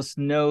had almost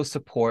no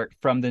support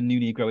from the New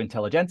Negro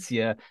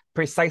intelligentsia,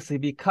 precisely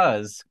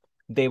because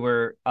they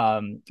were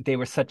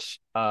such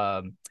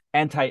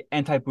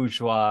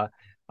anti-bourgeois,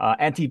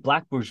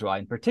 anti-Black bourgeois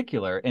in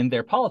particular in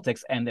their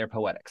politics and their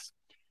poetics.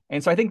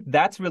 And so I think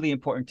that's really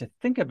important to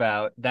think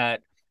about,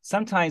 that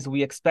sometimes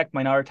we expect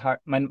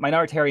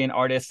minoritarian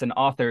artists and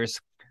authors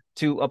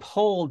to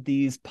uphold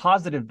these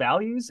positive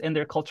values in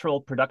their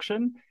cultural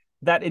production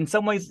that in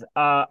some ways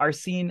are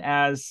seen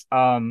as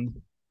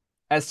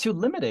too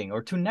limiting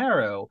or too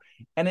narrow,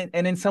 and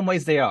in some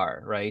ways they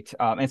are, right?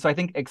 And so I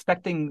think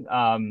expecting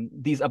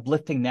these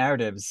uplifting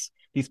narratives,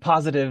 these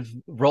positive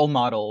role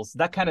models,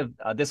 that kind of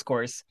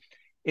discourse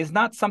is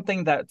not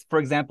something that, for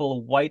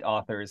example, white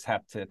authors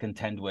have to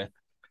contend with.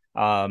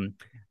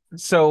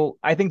 So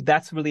I think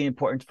that's really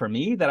important for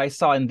me, that I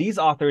saw in these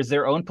authors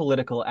their own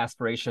political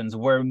aspirations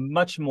were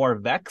much more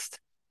vexed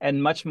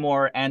and much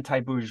more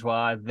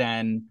anti-bourgeois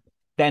than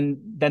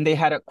they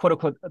had a quote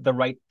unquote the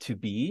right to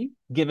be,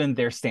 given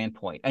their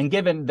standpoint and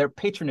given their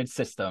patronage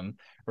system,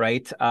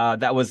 right?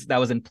 That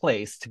was in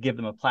place to give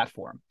them a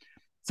platform.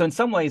 So in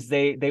some ways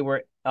they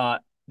were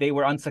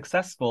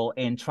unsuccessful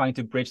in trying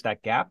to bridge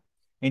that gap,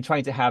 in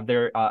trying to have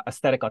their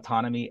aesthetic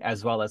autonomy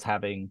as well as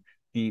having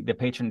the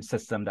patronage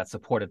system that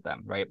supported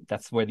them, right?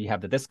 That's where you have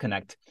the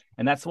disconnect,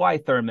 and that's why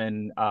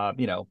Thurman,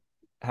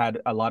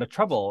 had a lot of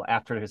trouble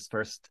after his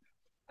first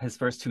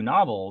two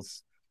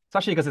novels,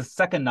 especially because his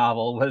second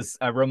novel was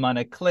a roman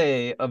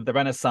éclat of the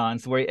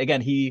Renaissance, where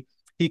again he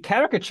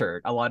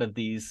caricatured a lot of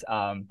these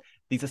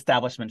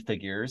establishment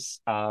figures,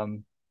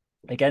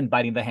 again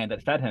biting the hand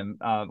that fed him,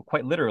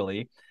 quite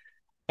literally.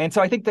 And so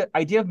I think the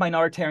idea of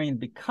minoritarian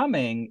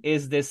becoming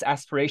is this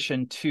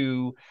aspiration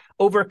to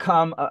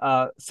overcome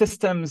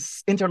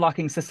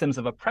interlocking systems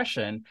of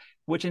oppression,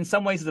 which in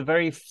some ways is a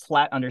very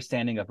flat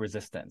understanding of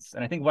resistance.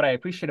 And I think what I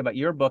appreciate about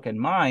your book and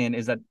mine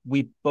is that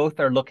we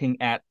both are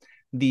looking at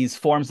these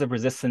forms of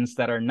resistance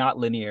that are not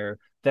linear,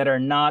 that are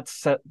not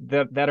so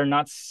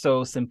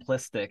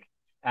simplistic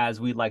as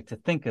we like to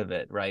think of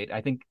it, right? I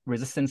think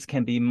resistance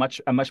can be a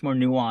much more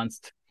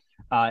nuanced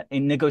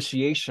in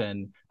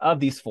negotiation of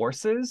these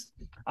forces,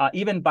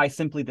 even by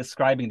simply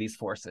describing these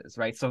forces,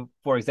 right? So,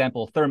 for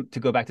example, to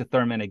go back to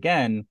Thurman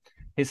again,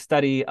 his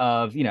study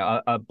of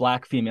a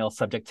Black female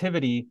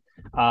subjectivity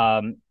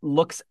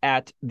looks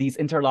at these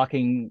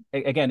interlocking,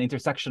 again,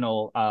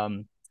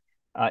 intersectional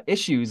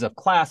issues of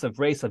class, of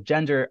race, of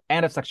gender,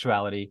 and of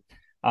sexuality.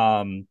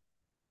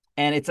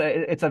 And it's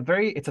a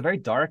very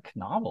dark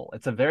novel.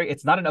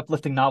 It's not an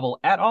uplifting novel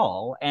at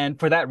all, and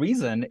for that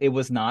reason, it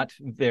was not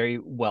very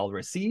well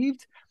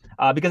received,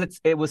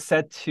 because it was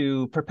said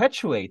to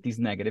perpetuate these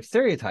negative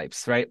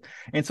stereotypes, right?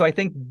 And so I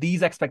think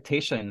these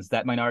expectations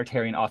that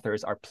minoritarian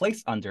authors are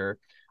placed under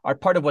are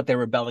part of what they're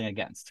rebelling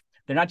against.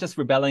 They're not just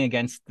rebelling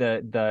against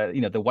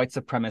the white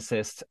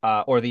supremacist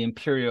or the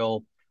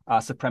imperial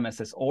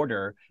supremacist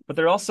order, but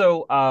they're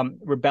also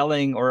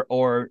rebelling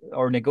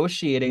or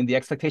negotiating the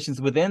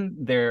expectations within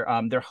their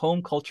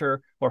home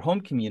culture or home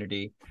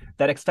community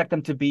that expect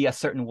them to be a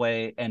certain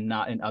way and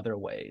not in other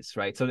ways,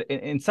 right? So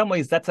in some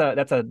ways, that's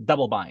a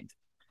double bind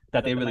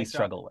that they really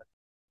struggle with.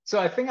 So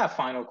I think our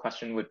final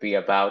question would be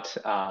about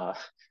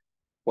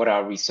what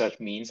our research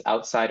means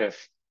outside of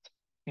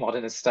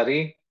modernist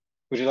study.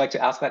 Would you like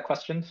to ask that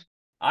question?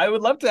 I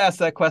would love to ask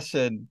that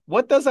question.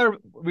 What does our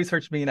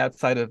research mean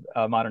outside of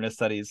modernist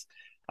studies?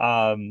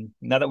 Now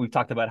that we've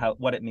talked about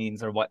what it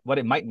means, or what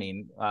it might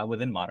mean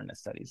within modernist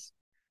studies.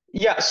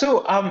 Yeah,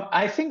 so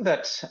I think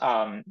that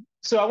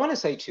so I want to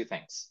say two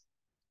things.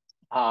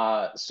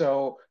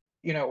 So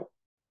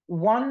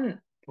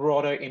one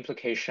broader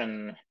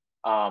implication,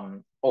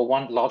 or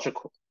one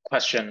logical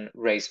question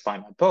raised by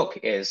my book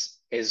is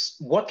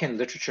what can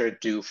literature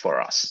do for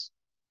us?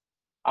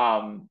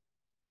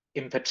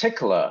 In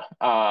particular,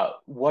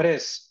 what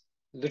is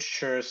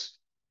literature's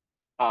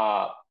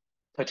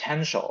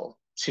potential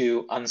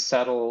to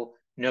unsettle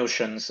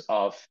notions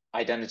of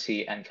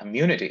identity and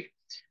community.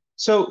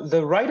 So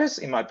the writers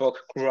in my book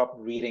grew up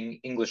reading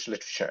English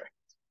literature,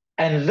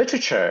 and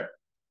literature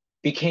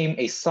became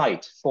a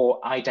site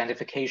for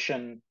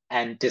identification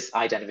and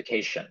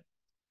disidentification,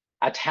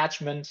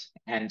 attachment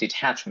and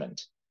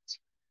detachment.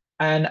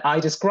 And I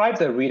describe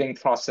the reading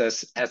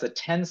process as a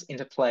tense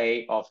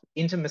interplay of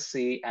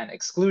intimacy and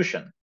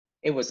exclusion.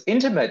 It was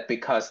intimate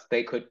because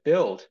they could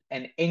build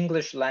an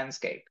English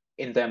landscape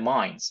in their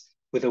minds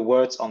with the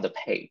words on the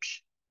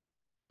page.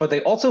 But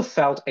they also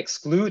felt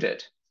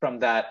excluded from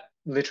that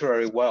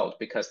literary world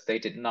because they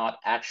did not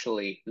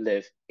actually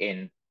live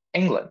in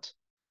England.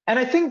 And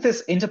I think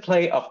this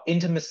interplay of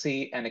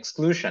intimacy and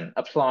exclusion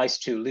applies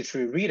to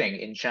literary reading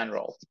in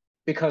general,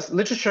 because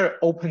literature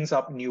opens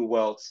up new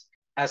worlds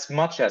as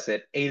much as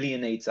it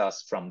alienates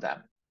us from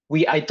them.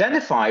 We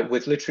identify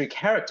with literary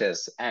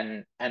characters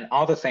and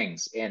other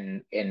things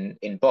in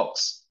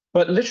books,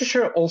 but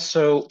literature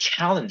also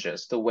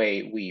challenges the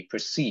way we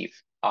perceive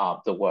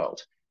the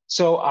world.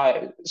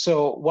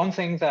 So one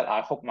thing that I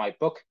hope my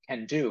book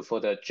can do for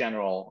the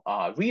general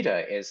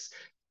reader is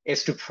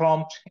to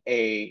prompt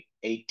a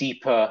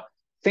deeper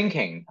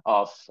thinking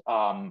of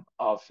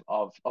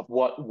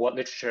what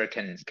literature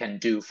can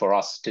do for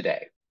us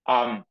today.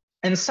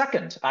 And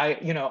second, I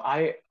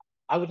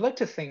would like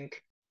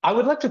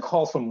to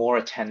call for more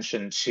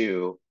attention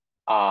to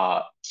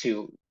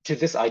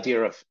this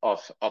idea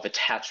of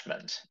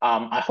attachment.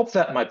 I hope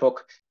that my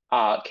book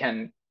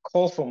can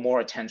call for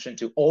more attention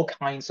to all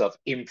kinds of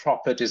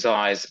improper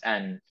desires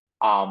and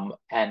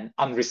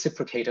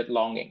unreciprocated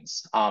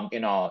longings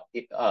in our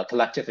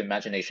collective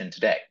imagination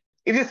today.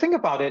 If you think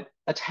about it,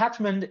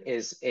 attachment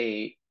is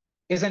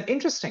an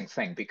interesting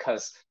thing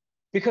because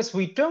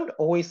we don't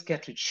always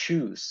get to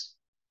choose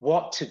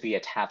what to be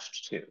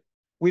attached to.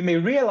 We may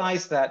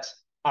realize that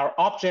our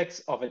objects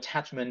of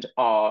attachment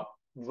are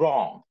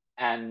wrong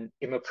and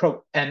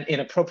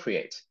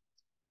inappropriate.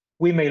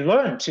 We may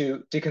learn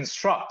to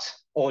deconstruct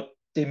or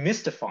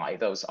demystify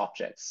those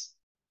objects,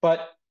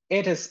 but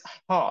it is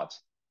hard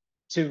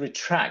to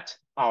retract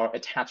our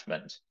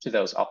attachment to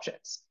those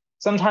objects.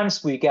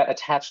 Sometimes we get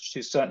attached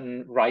to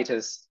certain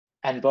writers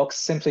and books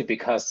simply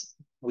because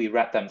we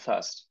read them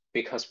first,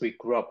 because we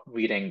grew up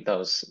reading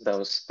those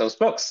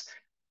books.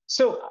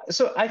 So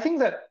I think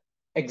that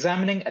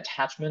examining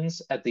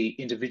attachments at the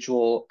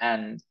individual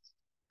and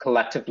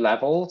collective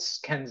levels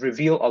can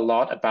reveal a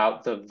lot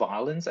about the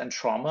violence and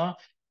trauma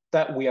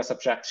that we are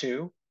subject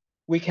to.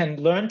 We can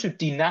learn to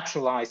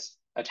denaturalize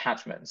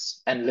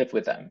attachments and live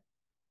with them,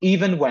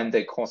 even when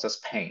they cause us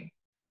pain.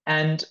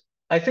 And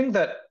I think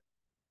that,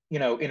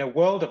 in a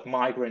world of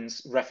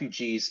migrants,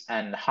 refugees,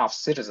 and half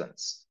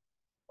citizens,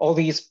 all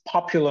these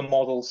popular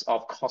models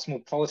of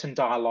cosmopolitan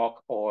dialogue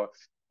or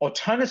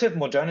alternative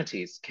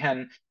modernities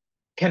can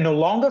no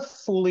longer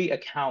fully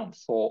account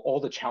for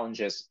all the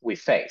challenges we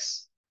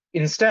face.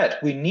 Instead,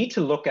 we need to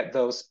look at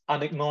those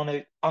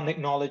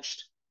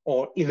unacknowledged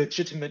or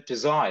illegitimate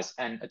desires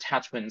and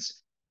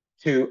attachments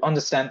to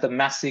understand the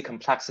messy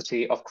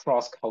complexity of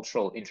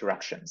cross-cultural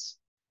interactions.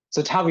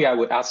 So, Tavi, I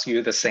would ask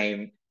you the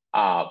same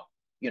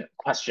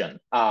question.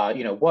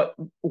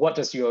 What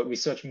does your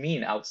research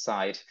mean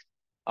outside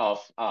of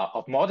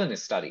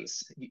modernist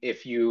studies?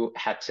 If you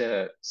had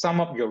to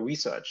sum up your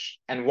research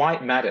and why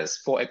it matters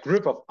for a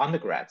group of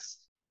undergrads,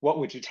 what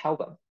would you tell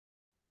them?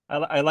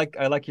 I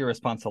like your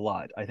response a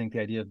lot. I think the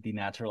idea of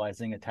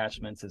denaturalizing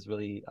attachments is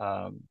really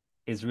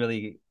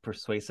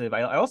persuasive.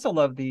 I also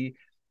love the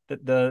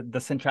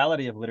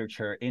centrality of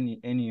literature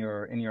in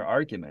your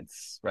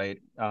arguments, right?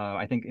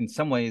 I think in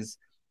some ways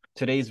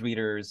today's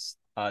readers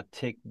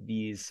take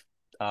these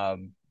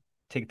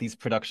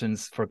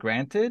productions for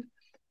granted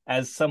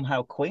as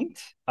somehow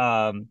quaint.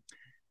 And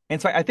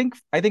so I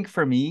think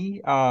for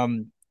me,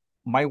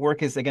 my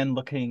work is again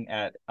looking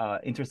at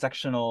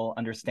intersectional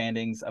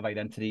understandings of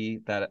identity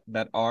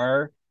that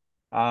are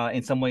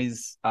in some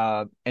ways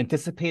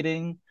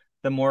anticipating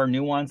the more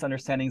nuanced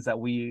understandings that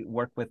we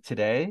work with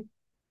today.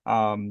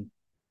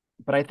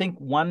 But I think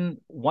one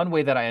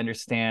way that I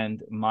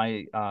understand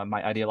my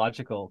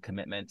ideological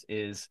commitment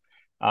is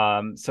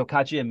so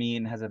Kaji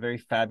Amin has a very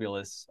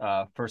fabulous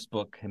first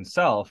book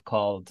himself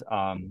called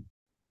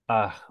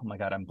oh my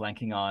God, I'm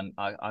blanking on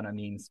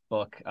Amin's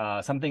book.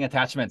 Something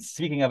attachments.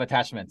 Speaking of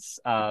attachments,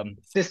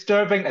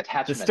 Disturbing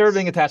attachments.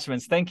 Disturbing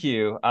attachments. Thank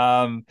you.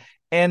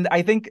 And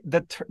I think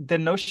that the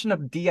notion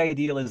of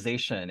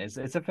de-idealization is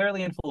a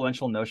fairly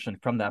influential notion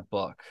from that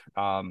book.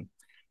 And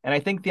I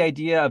think the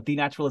idea of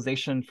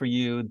denaturalization for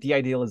you,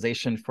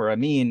 de-idealization for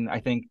Amin, I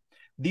think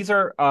these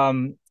are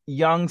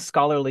young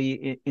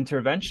scholarly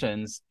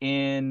interventions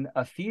in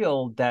a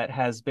field that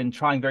has been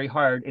trying very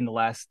hard in the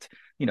last,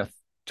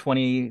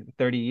 20,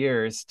 30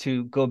 years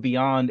to go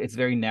beyond its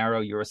very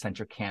narrow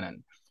Eurocentric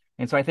canon.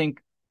 And so I think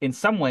in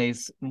some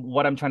ways,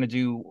 what I'm trying to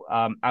do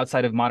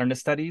outside of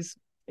modernist studies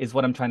is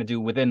what I'm trying to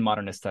do within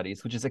modernist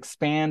studies, which is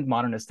expand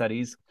modernist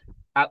studies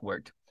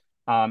outward.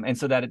 And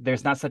so that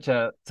there's not such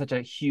a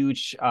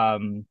huge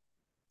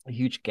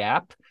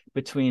gap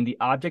between the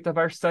object of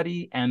our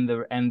study and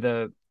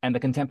the and the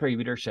contemporary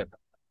readership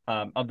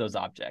of those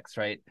objects,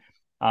 right?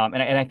 And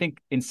I think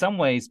in some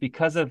ways,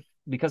 because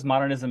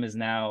modernism is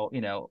now,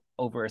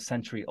 over a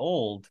century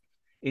old,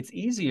 it's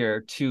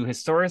easier to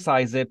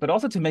historicize it, but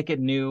also to make it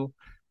new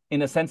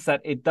in a sense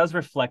that it does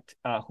reflect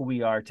who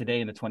we are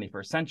today in the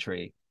 21st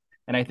century.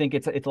 And I think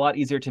it's a lot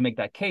easier to make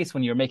that case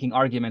when you're making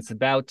arguments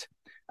about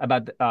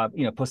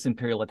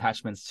post-imperial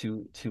attachments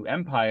to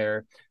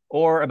empire,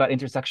 or about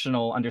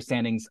intersectional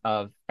understandings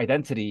of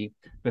identity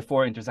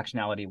before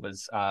intersectionality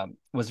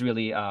was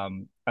really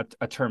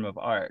a term of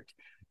art.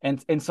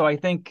 And so I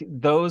think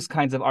those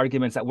kinds of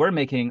arguments that we're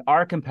making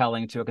are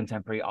compelling to a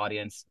contemporary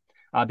audience,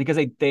 because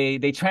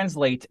they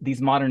translate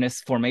these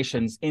modernist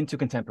formations into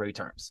contemporary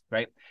terms,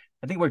 right?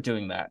 I think we're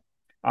doing that.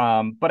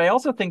 But I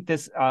also think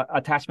this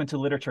attachment to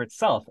literature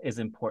itself is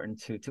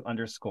important to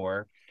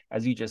underscore,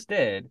 as you just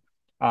did.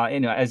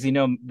 As you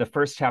know, the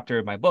first chapter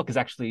of my book is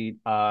actually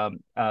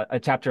a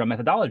chapter on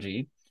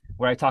methodology,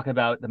 where I talk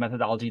about the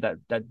methodology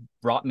that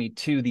brought me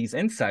to these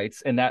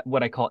insights, and that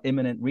what I call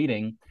immanent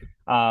reading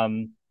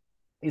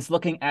is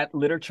looking at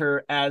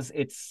literature as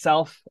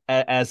itself,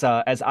 as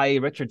I.A.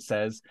 Richards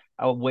says,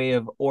 a way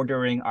of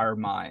ordering our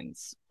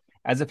minds,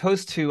 as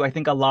opposed to, I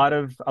think, a lot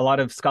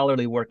of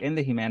scholarly work in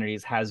the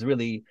humanities has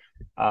really,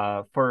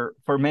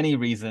 for many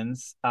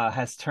reasons,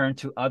 has turned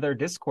to other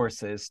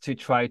discourses to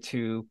try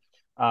to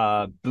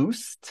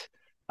boost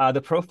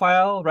the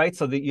profile, right?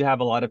 So that you have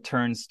a lot of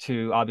turns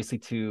to, obviously,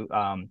 to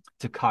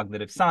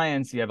cognitive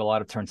science. You have a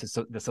lot of turns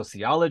to the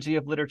sociology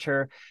of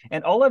literature,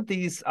 and all of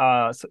these,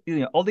 all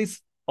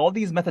these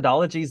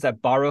methodologies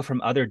that borrow from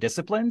other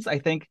disciplines. I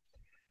think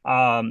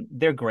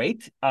they're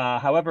great.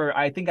 However,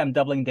 I think I'm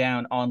doubling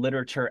down on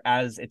literature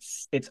as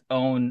its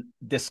own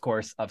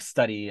discourse of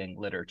studying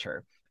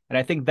literature, and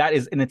I think that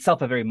is in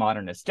itself a very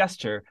modernist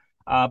gesture.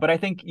 But I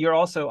think you're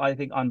also, I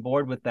think, on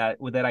board with that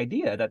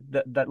idea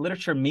that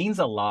literature means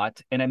a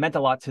lot, and it meant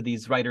a lot to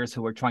these writers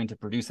who were trying to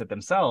produce it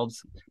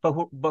themselves, but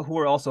who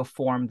were also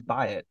formed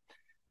by it.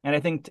 And I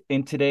think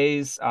in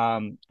today's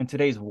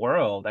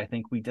world, I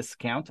think we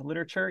discount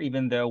literature,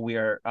 even though we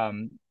are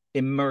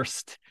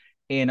immersed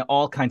in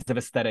all kinds of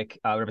aesthetic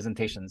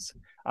representations,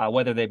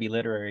 whether they be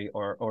literary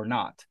or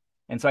not.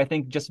 And so I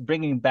think just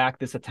bringing back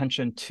this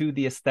attention to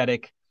the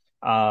aesthetic,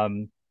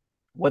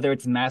 whether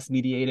it's mass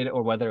mediated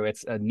or whether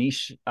it's a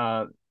niche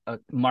a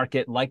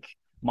market like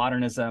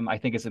modernism, I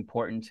think is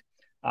important.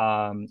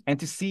 And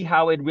to see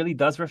how it really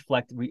does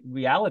reflect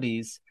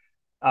realities,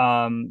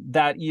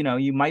 that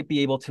you might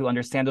be able to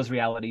understand those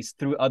realities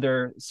through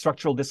other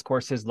structural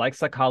discourses like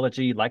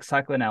psychology, like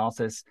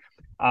psychoanalysis.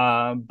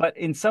 But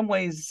in some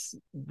ways,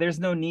 there's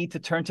no need to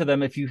turn to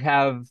them if you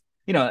have,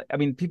 I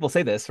mean, people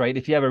say this, right?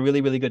 If you have a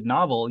really, really good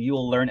novel, you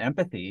will learn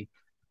empathy,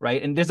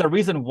 right? And there's a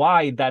reason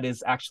why that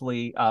is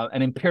actually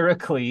an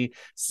empirically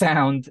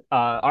sound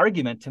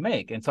argument to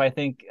make. And so I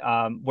think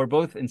we're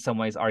both in some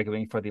ways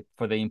arguing for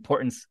the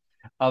importance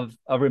of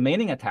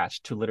remaining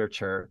attached to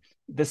literature,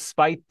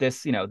 despite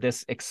this,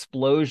 this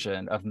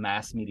explosion of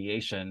mass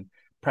mediation,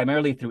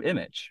 primarily through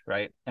image,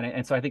 right?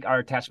 And so I think our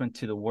attachment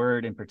to the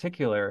word in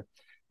particular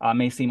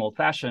may seem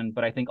old-fashioned,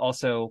 but I think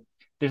also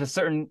there's a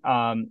certain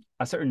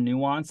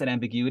nuance and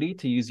ambiguity,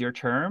 to use your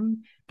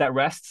term, that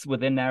rests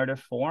within narrative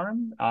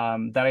form,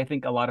 that I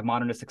think a lot of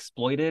modernists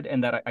exploited,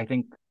 and that I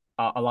think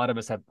a lot of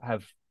us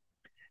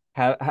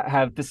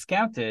have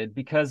discounted,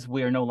 because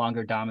we are no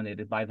longer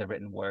dominated by the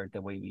written word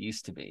the way we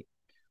used to be.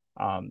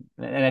 And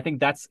I think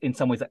that's in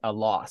some ways a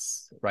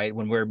loss, right?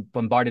 When we're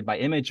bombarded by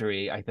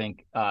imagery, I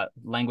think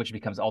language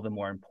becomes all the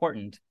more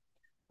important,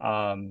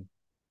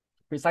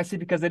 precisely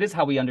because it is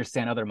how we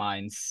understand other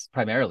minds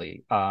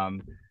primarily.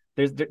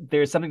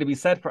 There's something to be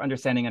said for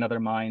understanding another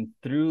mind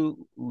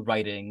through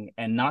writing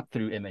and not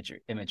through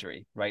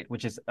imagery, right?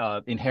 Which is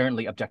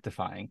inherently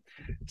objectifying.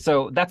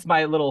 So that's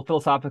my little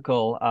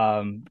philosophical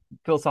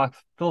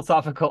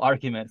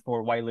argument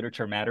for why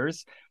literature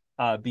matters,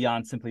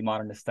 beyond simply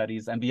modernist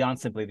studies and beyond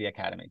simply the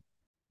academy.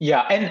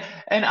 Yeah,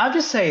 and I'll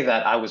just say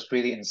that I was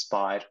really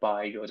inspired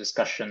by your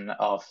discussion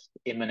of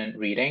immanent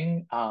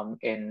reading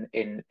in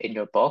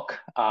your book.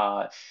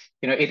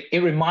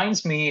 It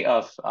reminds me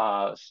of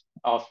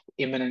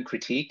immanent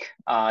critique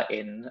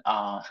in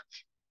the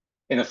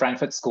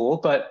Frankfurt School,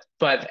 but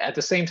at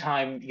the same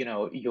time,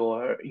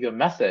 your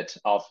method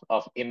of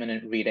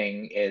immanent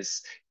reading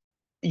is,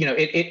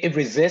 it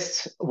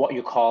resists what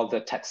you call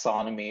the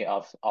taxonomy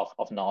of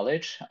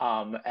knowledge,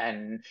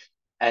 and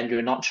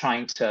you're not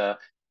trying to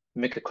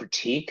make a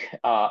critique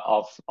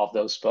of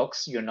those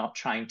books. You're not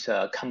trying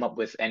to come up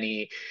with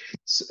any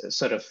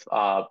sort of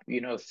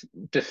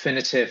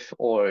definitive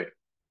or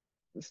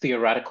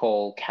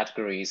theoretical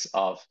categories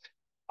of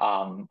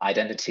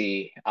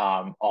identity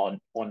or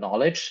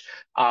knowledge.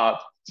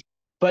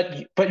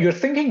 But you're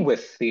thinking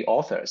with the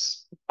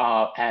authors,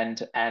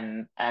 and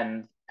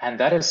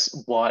that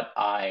is what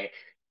I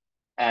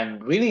am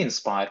really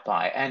inspired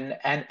by, and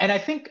I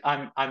think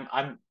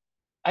I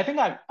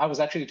was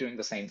actually doing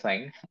the same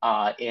thing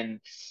in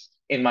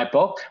my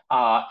book,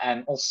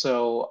 and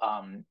also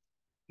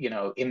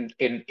in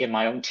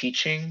my own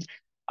teaching.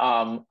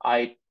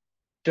 I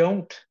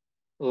don't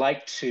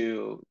like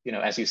to,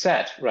 as you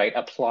said, right,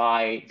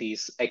 apply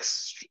these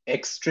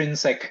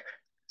extrinsic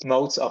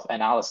modes of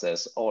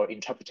analysis or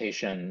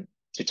interpretation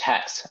to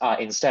text.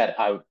 Instead,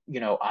 I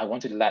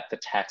want to let the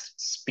text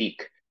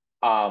speak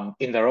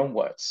in their own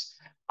words.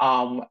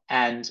 And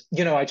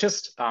I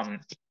just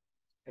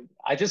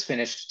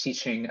finished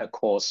teaching a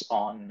course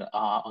on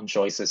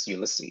Joyce's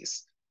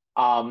Ulysses.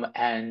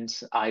 And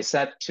I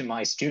said to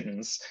my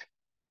students,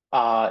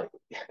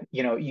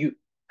 you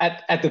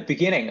at the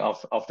beginning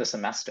of the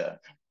semester,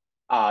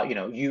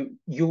 you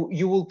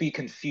will be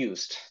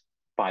confused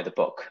by the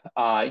book.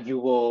 You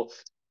will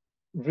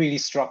really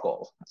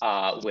struggle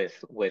with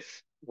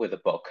a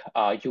book.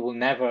 You will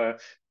never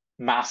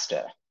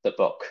master the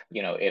book.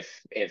 If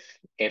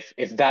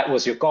that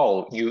was your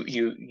goal,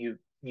 you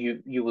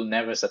will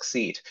never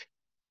succeed.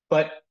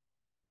 But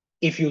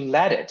if you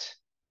let it,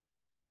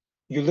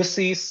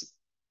 Ulysses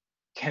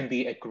can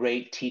be a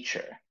great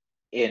teacher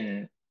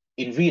in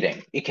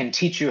reading. It can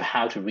teach you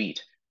how to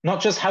read, not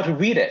just how to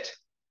read it,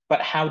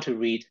 but how to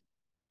read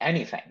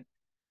anything.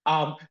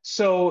 I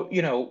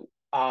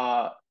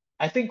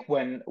think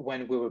when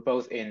we were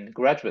both in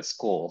graduate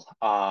school,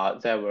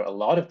 there were a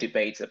lot of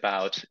debates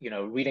about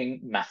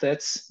reading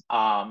methods,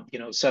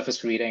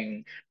 surface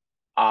reading,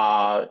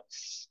 uh,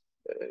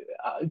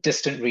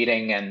 distant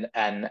reading,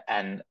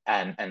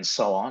 and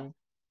so on.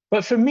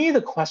 But for me,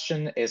 the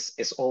question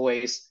is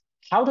always,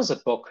 how does a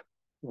book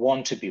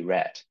want to be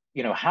read?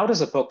 How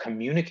does a book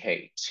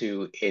communicate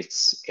to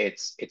its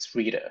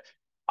reader?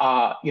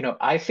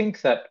 I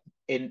think that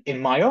in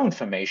my own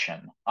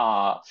formation,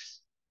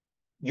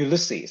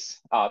 Ulysses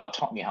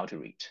taught me how to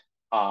read.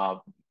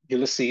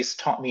 Ulysses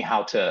taught me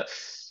how to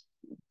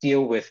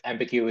deal with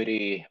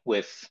ambiguity,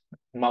 with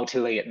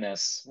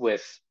multi-layeredness,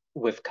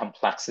 with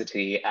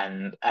complexity,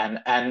 and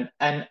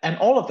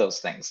all of those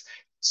things.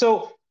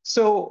 So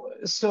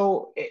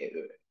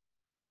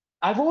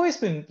I've always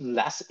been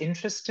less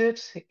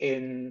interested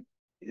in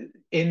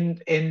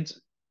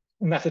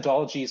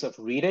methodologies of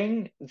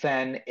reading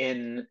than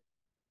in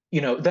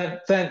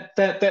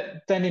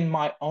than in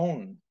my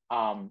own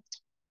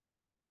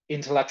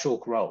intellectual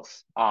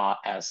growth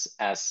as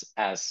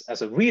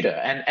a reader,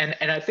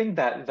 and I think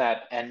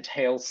that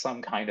entails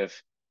some kind of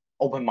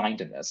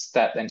open-mindedness,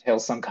 that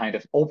entails some kind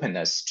of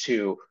openness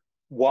to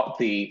what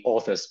the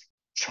authors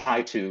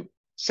try to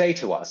say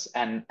to us,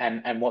 and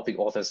what the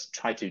authors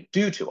try to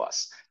do to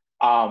us,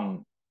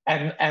 and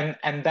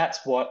that's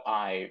what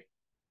I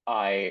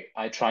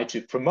try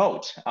to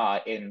promote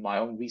in my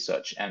own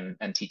research and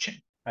teaching.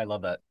 I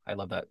love that. I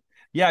love that.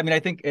 Yeah, I mean, I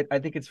think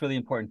it's really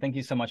important. Thank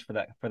you so much for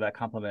that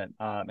compliment,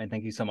 and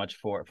thank you so much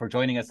for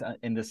joining us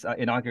in this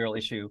inaugural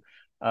issue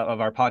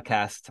of our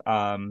podcast.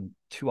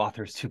 Two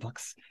authors, two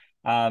books.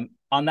 On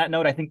that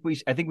note, I think we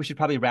should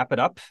probably wrap it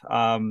up.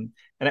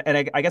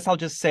 I guess I'll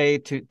just say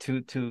to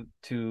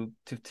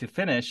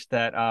finish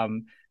that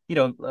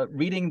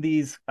reading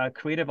these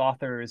creative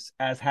authors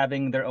as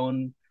having their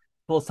own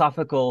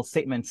philosophical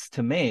statements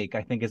to make,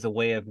 I think, is a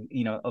way of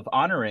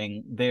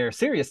honoring their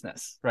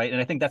seriousness, right? And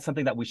I think that's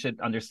something that we should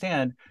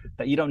understand,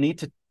 that you don't need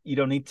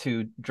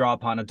to draw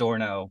upon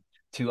Adorno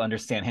to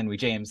understand Henry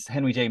James.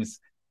 Henry James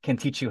can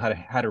teach you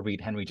how to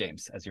read Henry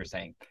James, as you're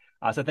saying.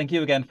 So thank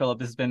you again, Philip.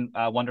 This has been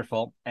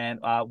wonderful, and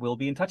we'll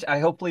be in touch.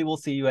 Hopefully we'll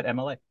see you at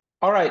MLA.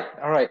 All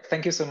right.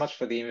 Thank you so much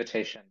for the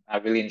invitation. I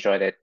really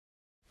enjoyed it.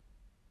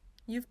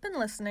 You've been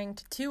listening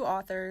to Two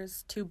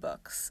Authors, Two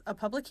Books, a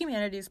public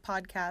humanities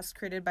podcast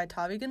created by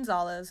Octavio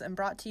González and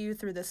brought to you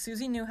through the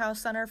Susie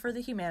Newhouse Center for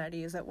the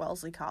Humanities at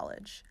Wellesley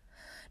College.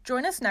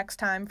 Join us next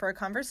time for a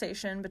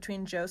conversation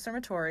between Joe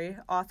Cermatori,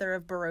 author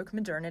of Baroque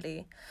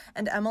Modernity,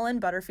 and Emmeline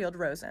Butterfield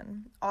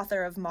Rosen,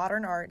 author of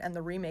Modern Art and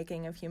the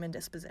Remaking of Human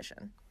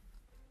Disposition.